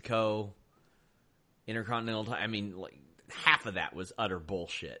 Mexico, Intercontinental. I mean, like, half of that was utter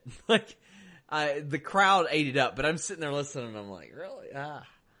bullshit. The crowd ate it up, but I'm sitting there listening, and I'm like, really? That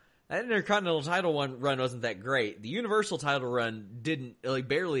Intercontinental title run wasn't that great. The Universal title run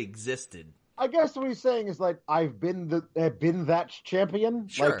barely existed. I guess what he's saying is I've been that champion.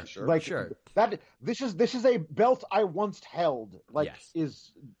 Sure. That this is a belt I once held. Yes.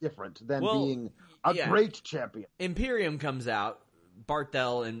 Is different than being a great champion. Imperium comes out,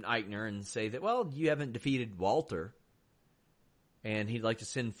 Barthel and Eichner, and say that you haven't defeated Walter, and he'd like to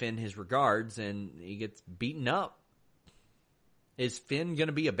send Finn his regards, and he gets beaten up. Is Finn going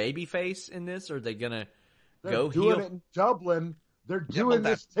to be a babyface in this, or are they going to go heel? They're doing it in Dublin. They're doing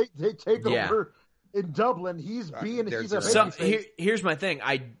this takeover in Dublin. He's a babyface. So here's my thing.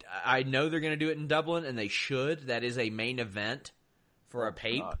 I know they're going to do it in Dublin, and they should. That is a main event for a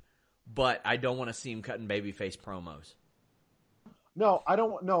pape, but I don't want to see him cutting babyface promos. No, I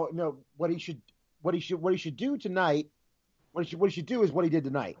don't. No. What he should do tonight. What he should do is what he did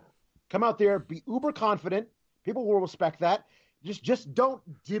tonight. Come out there, be uber confident. People will respect that. Just don't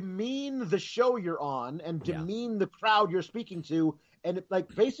demean the show you're on and demean the crowd you're speaking to. And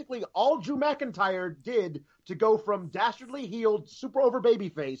basically all Drew McIntyre did to go from dastardly heeled, super over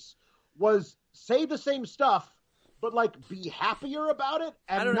babyface was say the same stuff, but be happier about it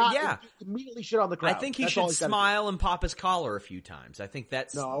and immediately shit on the crowd. I think he should smile and pop his collar a few times. I think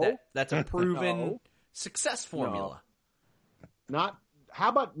that's a proven success formula. How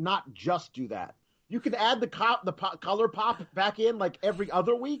about not just do that? You can add the color pop back in every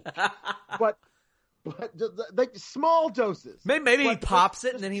other week, but small doses. Maybe he pops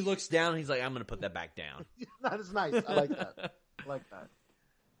it and then he looks down and he's like, "I'm going to put that back down." That is nice. I like that.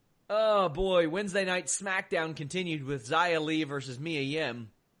 Oh boy, Wednesday night SmackDown continued with Xia Li versus Mia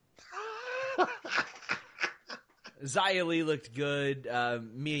Yim. Xia Li looked good.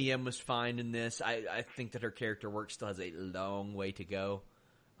 Mia Yim was fine in this. I think that her character work still has a long way to go.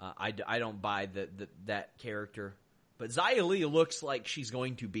 I don't buy that character. But Xia Li looks like she's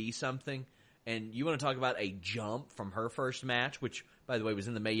going to be something. And you want to talk about a jump from her first match, which, by the way, was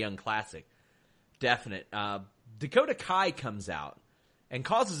in the Mae Young Classic. Definite. Dakota Kai comes out and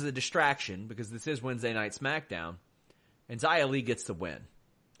causes a distraction because this is Wednesday Night SmackDown. And Xia Li gets the win.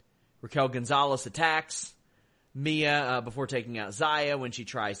 Raquel Gonzalez attacks Mia before taking out Xia when she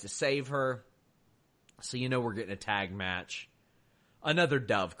tries to save her. So we're getting a tag match. Another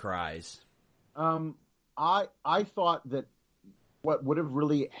dove cries. I thought that what would have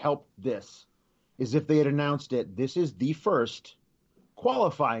really helped this is if they had announced it. This is the first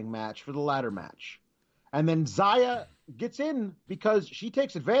qualifying match for the ladder match, and then Xia gets in because she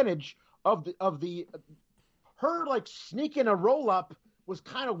takes advantage of her sneaking a roll up was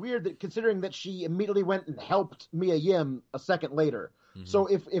kind of weird considering that she immediately went and helped Mia Yim a second later. Mm-hmm. So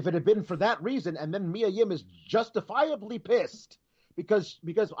if it had been for that reason, and then Mia Yim is justifiably pissed. Because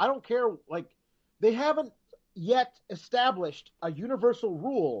I don't care, they haven't yet established a universal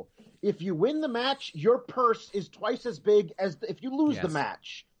rule. If you win the match, your purse is twice as big as if you lose the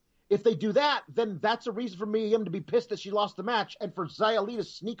match. If they do that, then that's a reason for Mia Yim to be pissed that she lost the match and for Xia Li to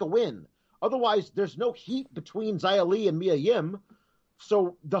sneak a win. Otherwise, there's no heat between Xia Li and Mia Yim,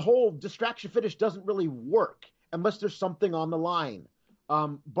 so the whole distraction finish doesn't really work unless there's something on the line.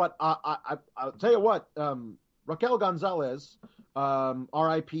 But I'll tell you what, Raquel Gonzalez...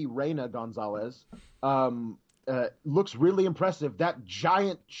 R.I.P. Reina Gonzalez, looks really impressive. That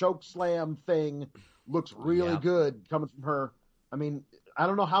giant choke slam thing looks really good coming from her. I mean, I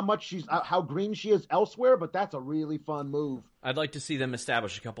don't know how green she is elsewhere, but that's a really fun move. I'd like to see them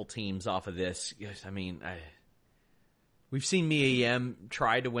establish a couple teams off of this. I mean, we've seen Mia Yim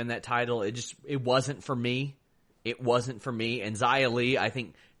try to win that title. It wasn't for me. And Xia Li, I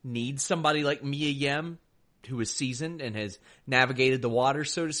think, needs somebody like Mia Yim, who is seasoned and has navigated the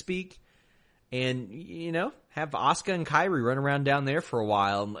waters, so to speak. And, have Asuka and Kairi run around down there for a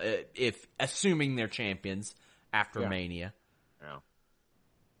while, assuming they're champions after Mania. Yeah.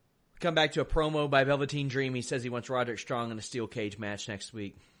 Come back to a promo by Velveteen Dream. He says he wants Roderick Strong in a steel cage match next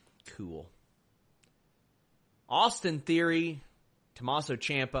week. Cool. Austin Theory, Tommaso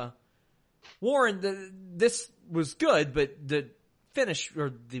Ciampa Warren, this was good, but the finish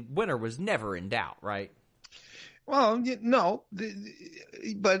or the winner was never in doubt, right? Well, no,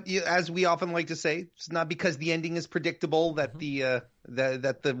 but as we often like to say, it's not because the ending is predictable that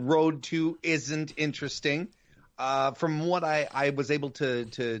that the road to isn't interesting. From what I was able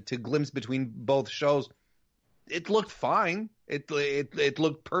to glimpse between both shows, it looked fine. It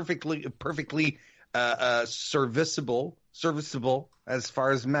looked perfectly serviceable as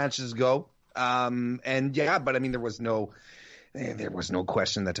far as matches go. And yeah, but I mean, there was no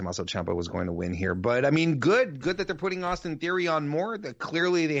question that Tommaso Ciampa was going to win here. But I mean, good that they're putting Austin Theory on more. That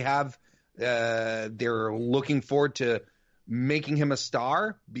clearly they have, they're looking forward to making him a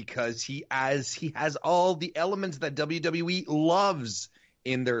star because he has all the elements that WWE loves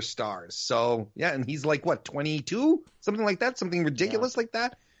in their stars. So yeah, and he's like what, 22, something like that, something ridiculous like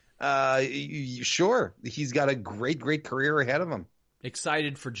that. Sure, he's got a great career ahead of him.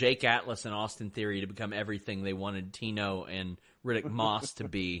 Excited for Jake Atlas and Austin Theory to become everything they wanted Tino and Riddick Moss to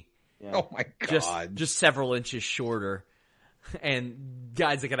be. Yeah. Oh my God. Just several inches shorter and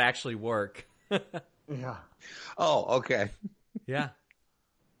guys that could actually work. Yeah. Oh, okay. Yeah.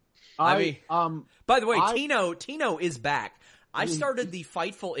 I mean, by the way, Tino is back. I started the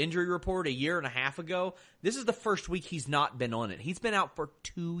Fightful injury report a year and a half ago. This is the first week he's not been on it. He's been out for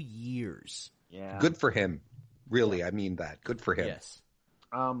 2 years. Yeah. Good for him. Really, I mean that. Good for him. Yes.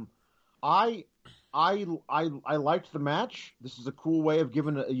 I liked the match. This is a cool way of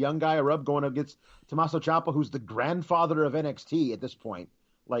giving a young guy a rub going against Tommaso Ciampa, who's the grandfather of NXT at this point.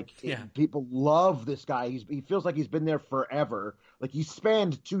 Like, people love this guy. He feels like he's been there forever. Like, he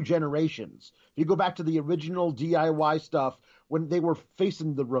spanned 2 generations. If you go back to the original DIY stuff, when they were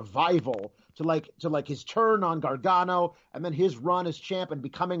facing the Revival, to his turn on Gargano, and then his run as champ and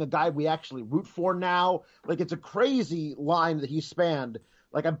becoming a guy we actually root for now. Like, it's a crazy line that he spanned.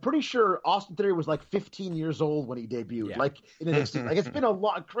 Like, I'm pretty sure Austin Theory was like 15 years old when he debuted. Like, in NXT. Like, it's been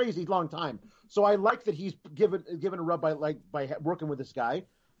a crazy long time. So I like that he's given a rub by working with this guy.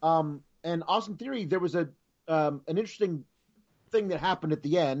 And Austin Theory, there was an interesting thing that happened at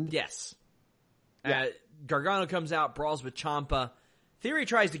the end. Yes. Yeah. Gargano comes out, brawls with Ciampa. Theory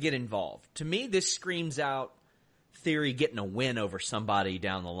tries to get involved. To me, this screams out Theory getting a win over somebody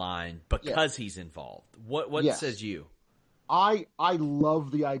down the line because he's involved. What says you? I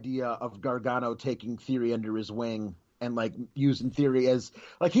love the idea of Gargano taking Theory under his wing and like using Theory as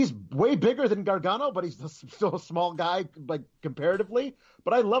like he's way bigger than Gargano, but he's still a small guy like comparatively.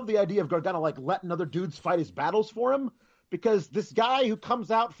 But I love the idea of Gargano like letting other dudes fight his battles for him, because this guy who comes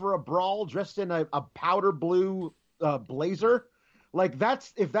out for a brawl dressed in a powder blue blazer, like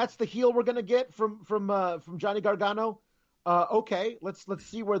if that's the heel we're gonna get from Johnny Gargano, okay, let's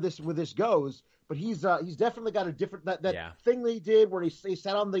see where this goes. But he's definitely got a different that thing that he did where he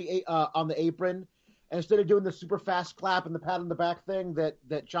sat on the apron. And instead of doing the super fast clap and the pat on the back thing that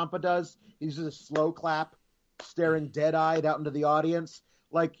Ciampa does, he uses a slow clap, staring dead-eyed out into the audience,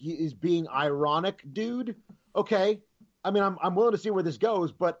 like he's being ironic, dude. Okay, I mean, I'm willing to see where this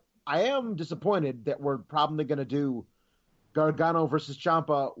goes, but I am disappointed that we're probably going to do Gargano versus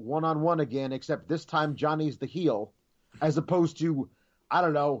Ciampa one-on-one again, except this time Johnny's the heel, as opposed to, I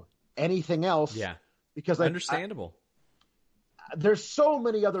don't know, anything else. Yeah, because understandable. There's so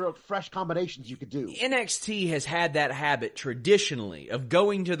many other fresh combinations you could do. NXT has had that habit traditionally of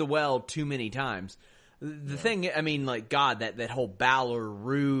going to the well too many times. The thing, I mean, like, God, that whole Balor,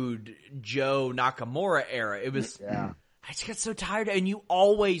 Rude, Joe, Nakamura era, it was, I just got so tired, and you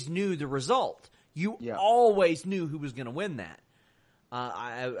always knew the result. You always knew who was going to win that.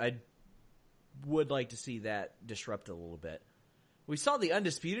 I would like to see that disrupted a little bit. We saw the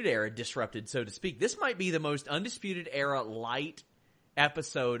Undisputed Era disrupted, so to speak. This might be the most Undisputed Era light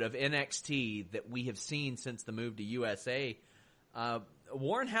episode of NXT that we have seen since the move to USA.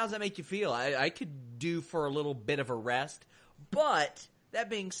 Warren, how does that make you feel? I could do for a little bit of a rest, but that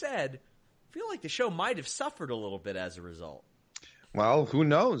being said, I feel like the show might have suffered a little bit as a result. Well, who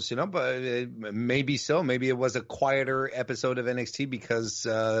knows, but maybe so. Maybe it was a quieter episode of NXT because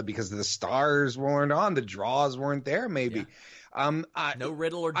the stars weren't on, the draws weren't there. Maybe. Yeah. No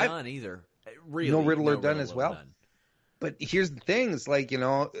Riddle or Dunn either. Really, no Riddle or Dunn as well. Dunn. But here's the thing: it's like I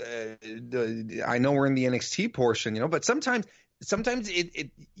know we're in the NXT portion, but sometimes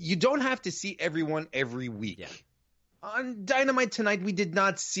it you don't have to see everyone every week. Yeah. On Dynamite tonight, we did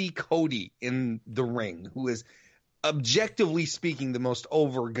not see Cody in the ring, who is objectively speaking the most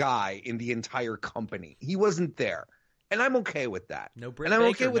over guy in the entire company. He wasn't there, and I'm okay with that. No Britt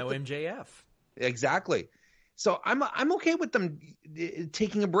Baker, no MJF. Exactly. So I'm okay with them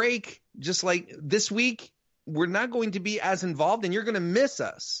taking a break. Just like this week, we're not going to be as involved, and you're going to miss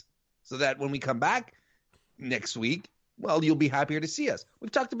us. so that when we come back next week, well, you'll be happier to see us. We've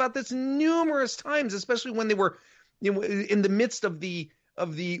talked about this numerous times, especially when they were in the midst of the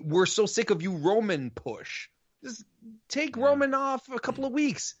we're so sick of you Roman push. Just take Roman off a couple of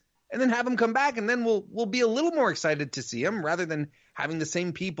weeks and then have him come back, and then we'll be a little more excited to see him rather than having the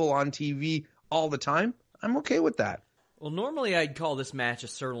same people on TV all the time. I'm okay with that. Well, normally I'd call this match a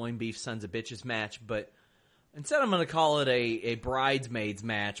sirloin beef sons of bitches match, but instead I'm going to call it a bridesmaids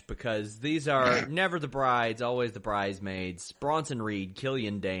match because these are never the brides, always the bridesmaids. Bronson Reed,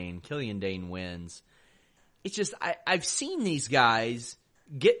 Killian Dane. Killian Dane wins. It's just, I've seen these guys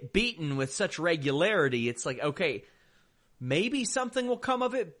get beaten with such regularity. It's like, okay, maybe something will come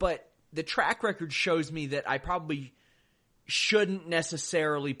of it, but the track record shows me that I probably shouldn't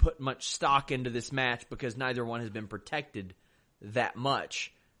necessarily put much stock into this match because neither one has been protected that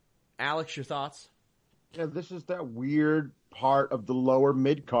much. Alex, your thoughts? Yeah, this is that weird part of the lower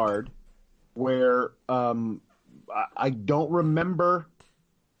mid card where I don't remember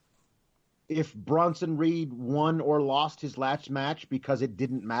if Bronson Reed won or lost his last match because it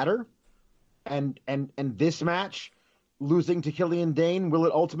didn't matter. And this match, losing to Killian Dane, will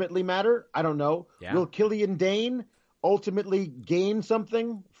it ultimately matter? I don't know. Yeah. Will Killian Dane ultimately gain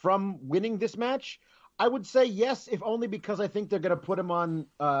something from winning this match? I would say yes, if only because I think they're going to put him on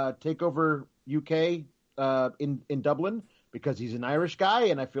TakeOver UK in Dublin because he's an Irish guy,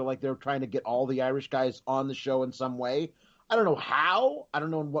 and I feel like they're trying to get all the Irish guys on the show in some way. I don't know how. I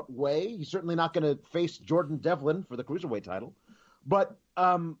don't know in what way. He's certainly not going to face Jordan Devlin for the Cruiserweight title. But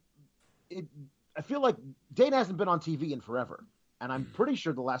I feel like Dane hasn't been on TV in forever. And I'm pretty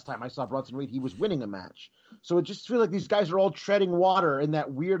sure the last time I saw Bronson Reed, he was winning a match. So it just feels like these guys are all treading water in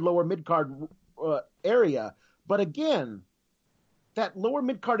that weird lower mid-card area. But again, that lower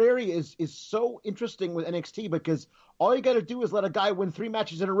mid-card area is so interesting with NXT because all you got to do is let a guy win 3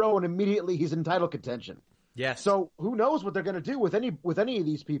 matches in a row and immediately he's in title contention. Yes. So who knows what they're going to do with any of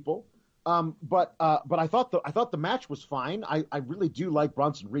these people? But I thought the match was fine. I really do like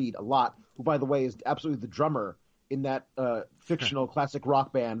Bronson Reed a lot, who by the way is absolutely the drummer in that fictional classic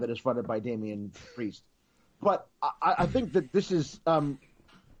rock band that is fronted by Damian Priest. But I think that this is a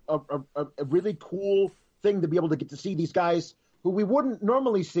really cool thing to be able to get to see these guys who we wouldn't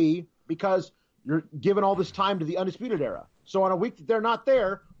normally see because you're given all this time to the Undisputed Era. So on a week that they're not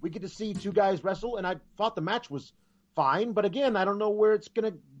there, we get to see 2 guys wrestle, and I thought the match was fine. But again, I don't know where it's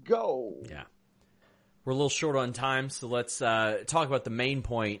going to go. Yeah. We're a little short on time, so let's talk about the main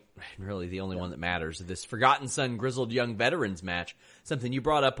point, really the only one that matters, of this Forgotten Son Grizzled Young Veterans match, something you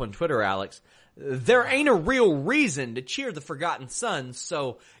brought up on Twitter, Alex. There ain't a real reason to cheer the Forgotten Sons,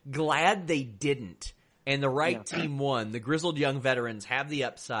 so glad they didn't. And the right team won. The Grizzled Young Veterans have the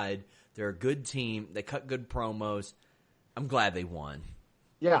upside. They're a good team. They cut good promos. I'm glad they won.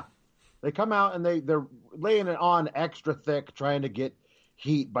 Yeah. They come out and they're laying it on extra thick, trying to get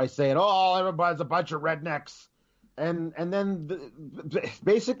heat by saying, "Oh, everybody's a bunch of rednecks," and then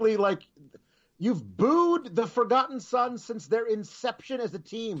basically like you've booed the Forgotten Sons since their inception as a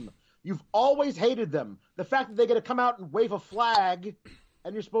team. You've always hated them. The fact that they get to come out and wave a flag,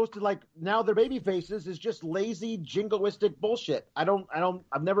 and you're supposed to like now they're baby faces is just lazy jingoistic bullshit.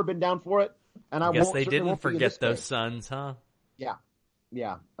 I've never been down for it, and I guess won't, they didn't won't forget those Sons, huh?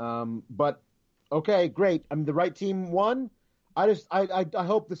 Yeah. But okay, great. I mean, the right team won. I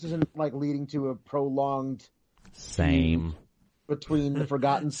hope this isn't like leading to a prolonged same between the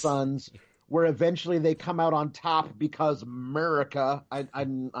Forgotten Sons, where eventually they come out on top because America.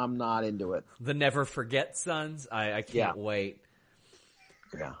 I'm not into it. The Never Forget Sons. I can't wait.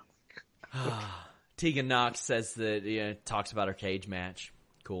 Yeah. Tegan Knox says that talks about her cage match.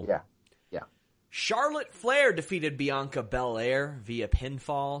 Cool. Yeah. Charlotte Flair defeated Bianca Belair via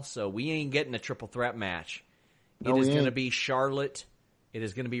pinfall, so we ain't getting a triple threat match. It is going to be Charlotte. It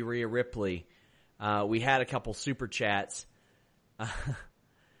is going to be Rhea Ripley. We had a couple super chats.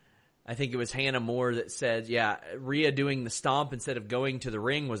 I think it was Hannah Moore that said, yeah, Rhea doing the stomp instead of going to the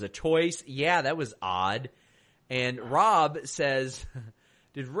ring was a choice. Yeah, that was odd. And Rob says,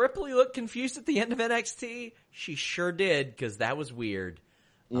 did Ripley look confused at the end of NXT? She sure did, because that was weird.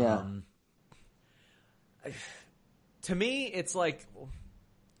 Yeah. To me, it's like,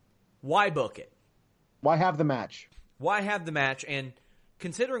 why book it? Why have the match? Why have the match? And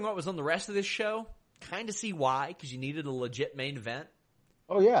considering what was on the rest of this show, kind of see why, because you needed a legit main event.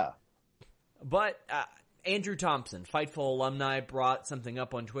 Oh, yeah. But Andrew Thompson, Fightful alumni, brought something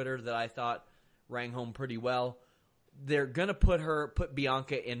up on Twitter that I thought rang home pretty well. They're going to put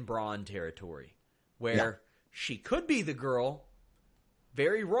Bianca in Braun territory, where she could be the girl,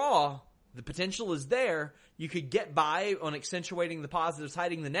 very raw, The potential is there. You could get by on accentuating the positives,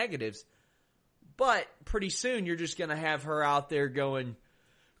 hiding the negatives. But pretty soon you're just going to have her out there going,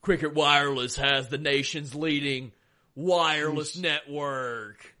 Cricket Wireless has the nation's leading wireless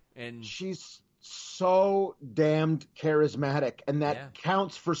network. And she's so damned charismatic, and that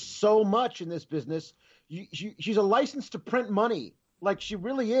counts for so much in this business. She's a license to print money. Like, she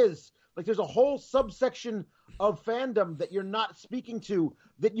really is. Like, there's a whole subsection of fandom that you're not speaking to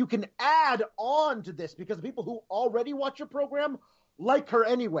that you can add on to this, because the people who already watch your program like her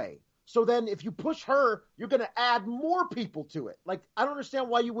anyway. So then if you push her, you're going to add more people to it. Like, I don't understand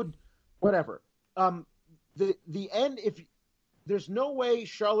why you would, whatever. The end, if there's no way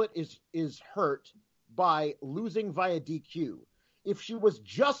Charlotte is hurt by losing via DQ. If she was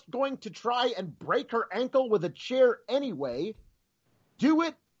just going to try and break her ankle with a chair anyway, do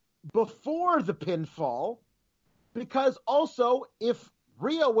it before the pinfall, because also if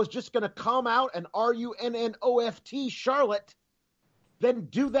Rhea was just going to come out and RUNNOFT Charlotte, then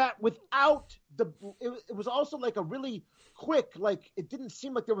do that without it was also like a really quick, like, it didn't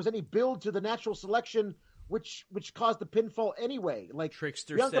seem like there was any build to the natural selection, which caused the pinfall anyway. Like,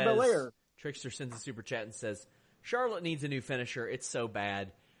 Trickster Bianca says, Belair. Trickster sends a super chat and says, Charlotte needs a new finisher. It's so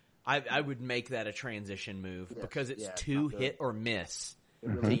bad. I would make that a transition move because it's too hit or miss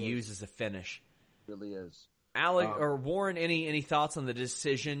to use as a finish. It really is. Alec or Warren, any thoughts on the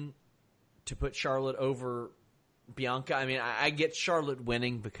decision to put Charlotte over Bianca? I mean, I get Charlotte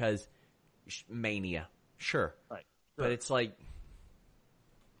winning because Mania, sure. Right. But it's like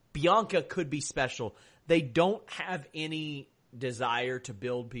Bianca could be special. They don't have any desire to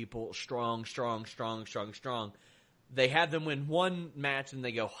build people strong. They have them win one match and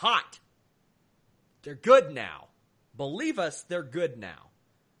they go hot. They're good now. Believe us, they're good now.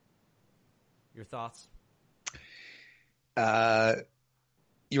 Your thoughts?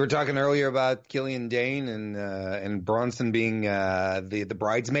 You were talking earlier about Killian Dane and Bronson being the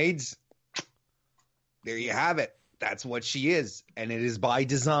bridesmaids. There you have it. That's what she is, and it is by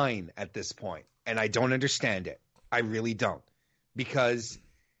design at this point. And I don't understand it. I really don't, because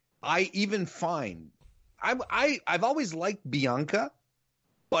I even find I've always liked Bianca,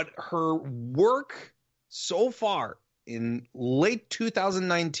 but her work so far in late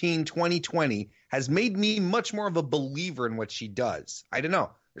 2019, 2020 has made me much more of a believer in what she does. I don't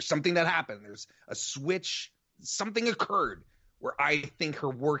know. There's something that happened. There's a switch. Something occurred where I think her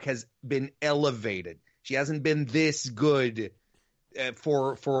work has been elevated. She hasn't been this good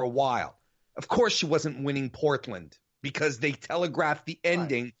for a while. Of course, she wasn't winning Portland because they telegraphed the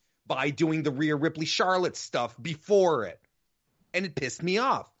ending by doing the Rhea Ripley Charlotte stuff before it. And it pissed me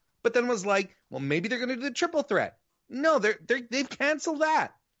off. But then was like, well, maybe they're going to do the triple threat. No, they've canceled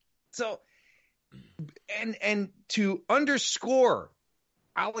that. So, and to underscore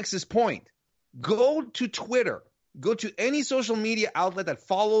Alex's point, go to Twitter, go to any social media outlet that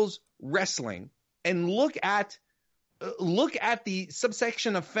follows wrestling, and look at the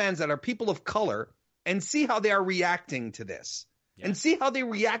subsection of fans that are people of color and see how they are reacting to this. Yeah. And see how they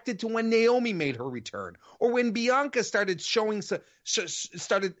reacted to when Naomi made her return, or when Bianca started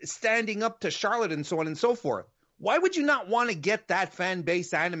started standing up to Charlotte and so on and so forth. Why would you not want to get that fan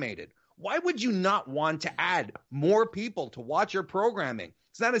base animated? Why would you not want to add more people to watch your programming?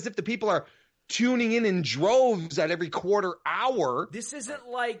 It's not as if the people are tuning in droves at every quarter hour. This isn't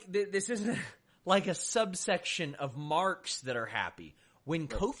like a subsection of marks that are happy. When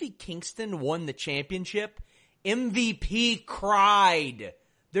Kofi Kingston won the championship, MVP cried.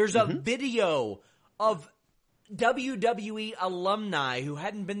 There's a video of WWE alumni who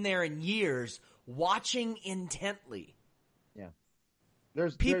hadn't been there in years watching intently. Yeah.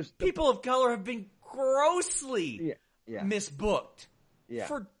 People of color have been grossly misbooked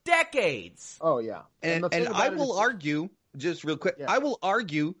for decades. Oh, yeah. And I will argue, just real quick, I will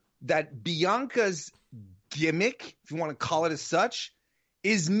argue that Bianca's gimmick, if you want to call it as such,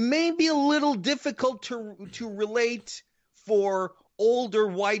 is maybe a little difficult to relate for older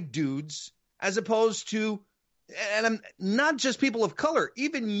white dudes, as opposed to, and not just people of color,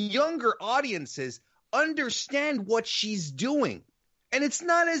 even younger audiences understand what she's doing. And it's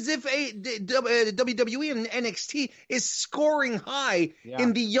not as if WWE and NXT is scoring high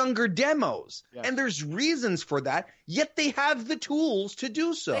in the younger demos. Yeah. And there's reasons for that, yet they have the tools to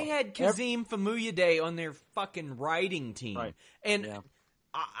do so. They had Kazim Famuyide on their fucking writing team. Right. And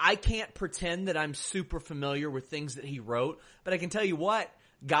I can't pretend that I'm super familiar with things that he wrote, but I can tell you what,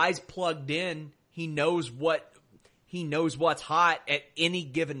 guys plugged in, he knows what's hot at any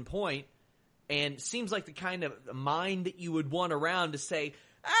given point. And seems like the kind of mind that you would want around to say,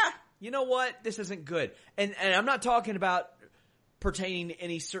 you know what? This isn't good. And I'm not talking about pertaining to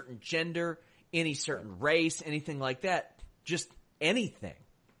any certain gender, any certain race, anything like that. Just anything.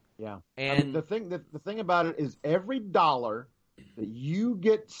 Yeah. And the thing about it is every dollar that you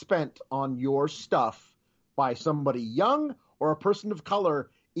get spent on your stuff by somebody young or a person of color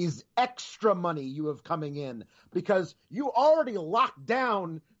is extra money you have coming in, because you already locked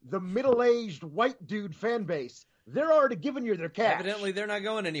down the middle-aged white dude fan base. They're already giving you their cash. evidently they're not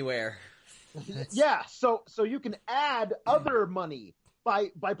going anywhere. Yeah, so you can add other money by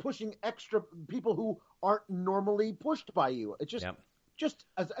pushing extra people who aren't normally pushed by you. It's just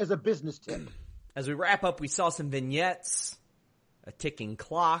as a business tip. As we wrap up, we saw some vignettes, a ticking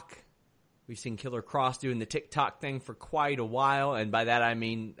clock. We've seen Killer Kross doing the TikTok thing for quite a while, and by that I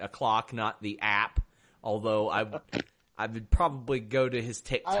mean a clock, not the app. Although I would probably go to his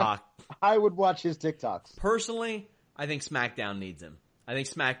TikTok. I would watch his TikToks. Personally, I think SmackDown needs him. I think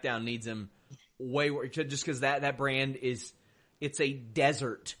SmackDown needs him way more, just because that brand it's a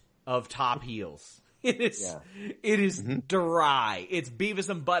desert of top heels. It is dry. It's Beavis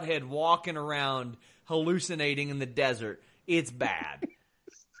and Butthead walking around hallucinating in the desert. It's bad.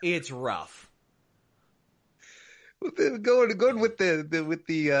 It's rough. Going with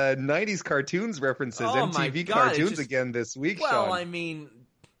the 90s cartoons references, MTV cartoons again this week. Well, Sean. I mean,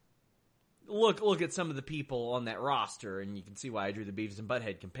 look at some of the people on that roster, and you can see why I drew the Beavis and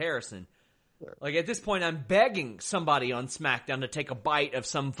Butthead comparison. Like, at this point, I'm begging somebody on SmackDown to take a bite of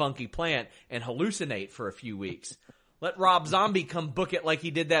some funky plant and hallucinate for a few weeks. Let Rob Zombie come book it like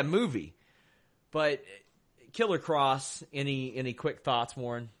he did that movie. But Killer Kross, any quick thoughts,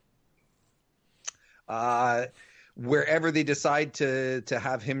 Warren? Wherever they decide to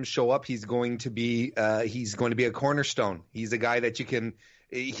have him show up, he's going to be a cornerstone. He's a guy that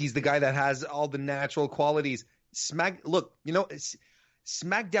he's the guy that has all the natural qualities.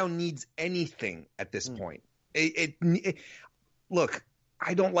 SmackDown needs anything at this point. Look,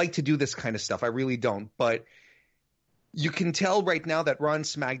 I don't like to do this kind of stuff. I really don't. But you can tell right now that Raw and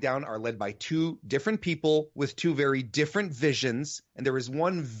SmackDown are led by two different people with two very different visions. And there is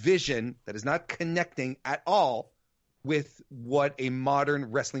one vision that is not connecting at all with what a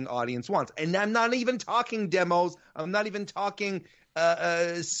modern wrestling audience wants. And I'm not even talking demos. I'm not even talking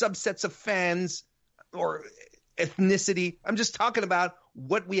subsets of fans or ethnicity. I'm just talking about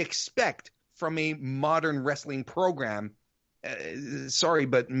what we expect from a modern wrestling program. Sorry,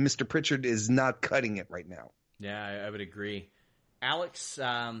 but Mr. Pritchard is not cutting it right now. Yeah, I would agree. Alex,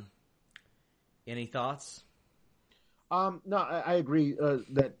 any thoughts? No, I agree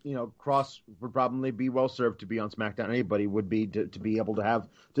that Kross would probably be well served to be on SmackDown. Anybody would be to be able to have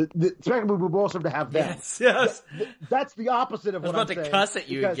SmackDown would be well served to have them. Yes. That's the opposite of what I'm saying. I was about to cuss at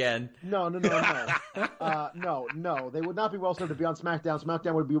you again. No. No. They would not be well served to be on SmackDown.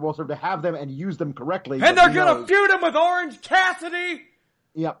 SmackDown would be well served to have them and use them correctly. And they're gonna feud him with Orange Cassidy.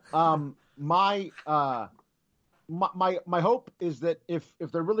 Yep. My hope is that if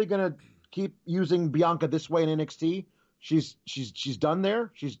they're really gonna keep using Bianca this way in NXT. She's done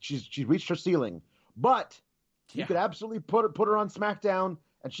there. She's reached her ceiling, but you could absolutely put her on SmackDown,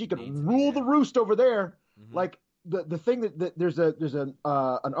 and she could rule the roost over there. Mm-hmm. Like the thing that there's an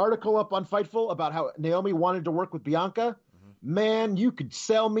article up on Fightful about how Naomi wanted to work with Bianca. Mm-hmm. Man, you could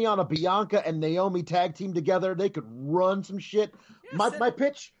sell me on a Bianca and Naomi tag team together. They could run some shit. Yes, my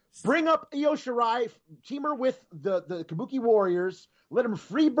pitch: bring up Io Shirai, team her with the Kabuki Warriors. Let them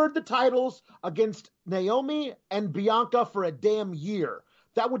freebird the titles against Naomi and Bianca for a damn year.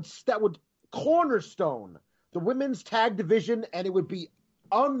 That would cornerstone the women's tag division, and it would be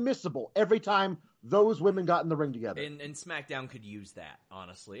unmissable every time those women got in the ring together. And SmackDown could use that,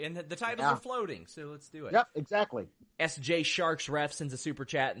 honestly. And the titles are floating, so let's do it. Yep, exactly. SJ Sharks Ref sends a super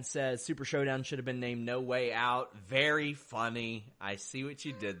chat and says, Super Showdown should have been named No Way Out. Very funny. I see what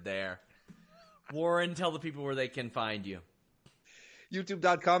you did there. Warren, tell the people where they can find you.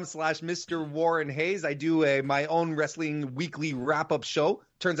 YouTube.com/Mr. Warren Hayes. I do my own wrestling weekly wrap-up show.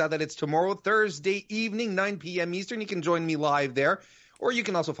 Turns out that it's tomorrow, Thursday evening, 9 p.m. Eastern. You can join me live there. Or you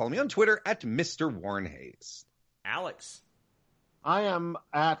can also follow me on Twitter at Mr. Warren Hayes. Alex. I am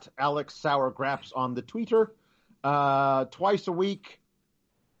at Alex Sour Graps on the Twitter. Twice a week,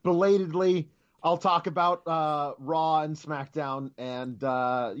 belatedly, I'll talk about Raw and SmackDown. And,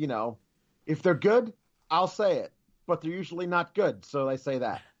 if they're good, I'll say it. But they're usually not good, so I say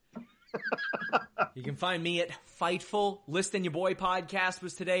that. You can find me at Fightful. Listen, Your Boy podcast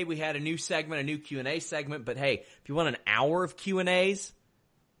was today. We had a new segment, a new Q&A segment. But hey, if you want an hour of Q&As,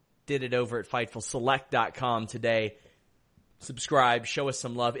 did it over at FightfulSelect.com today. Subscribe, show us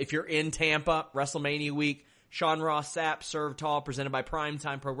some love. If you're in Tampa, WrestleMania week, Sean Ross Sapp, Serve Tall, presented by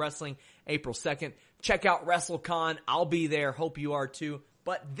Primetime Pro Wrestling, April 2nd. Check out WrestleCon. I'll be there. Hope you are too.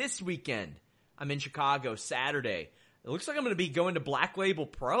 But this weekend, I'm in Chicago, Saturday. It looks like I'm going to be going to Black Label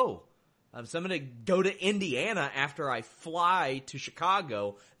Pro. So I'm going to go to Indiana after I fly to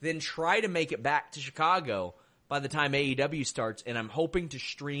Chicago, then try to make it back to Chicago by the time AEW starts. And I'm hoping to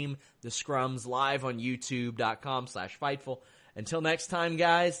stream the scrums live on youtube.com/Fightful. Until next time,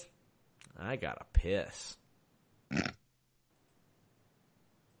 guys, I gotta piss.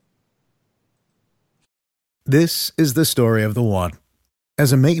 This is the story of the one.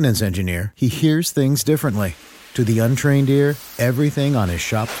 As a maintenance engineer, he hears things differently. To the untrained ear, everything on his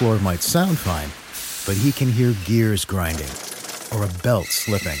shop floor might sound fine, but he can hear gears grinding or a belt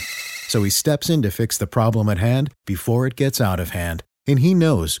slipping. So he steps in to fix the problem at hand before it gets out of hand. And he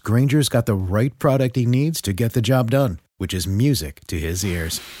knows Grainger's got the right product he needs to get the job done, which is music to his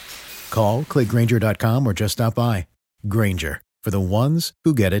ears. Call, click Grainger.com, or just stop by. Grainger, for the ones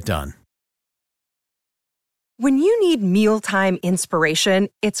who get it done. When you need mealtime inspiration,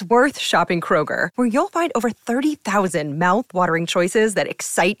 it's worth shopping Kroger, where you'll find over 30,000 mouth-watering choices that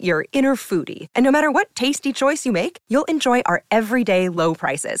excite your inner foodie. And no matter what tasty choice you make, you'll enjoy our everyday low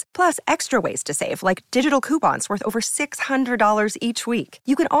prices, plus extra ways to save, like digital coupons worth over $600 each week.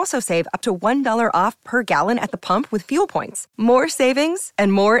 You can also save up to $1 off per gallon at the pump with fuel points. More savings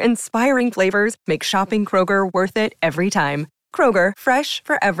and more inspiring flavors make shopping Kroger worth it every time. Kroger, fresh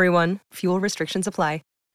for everyone. Fuel restrictions apply.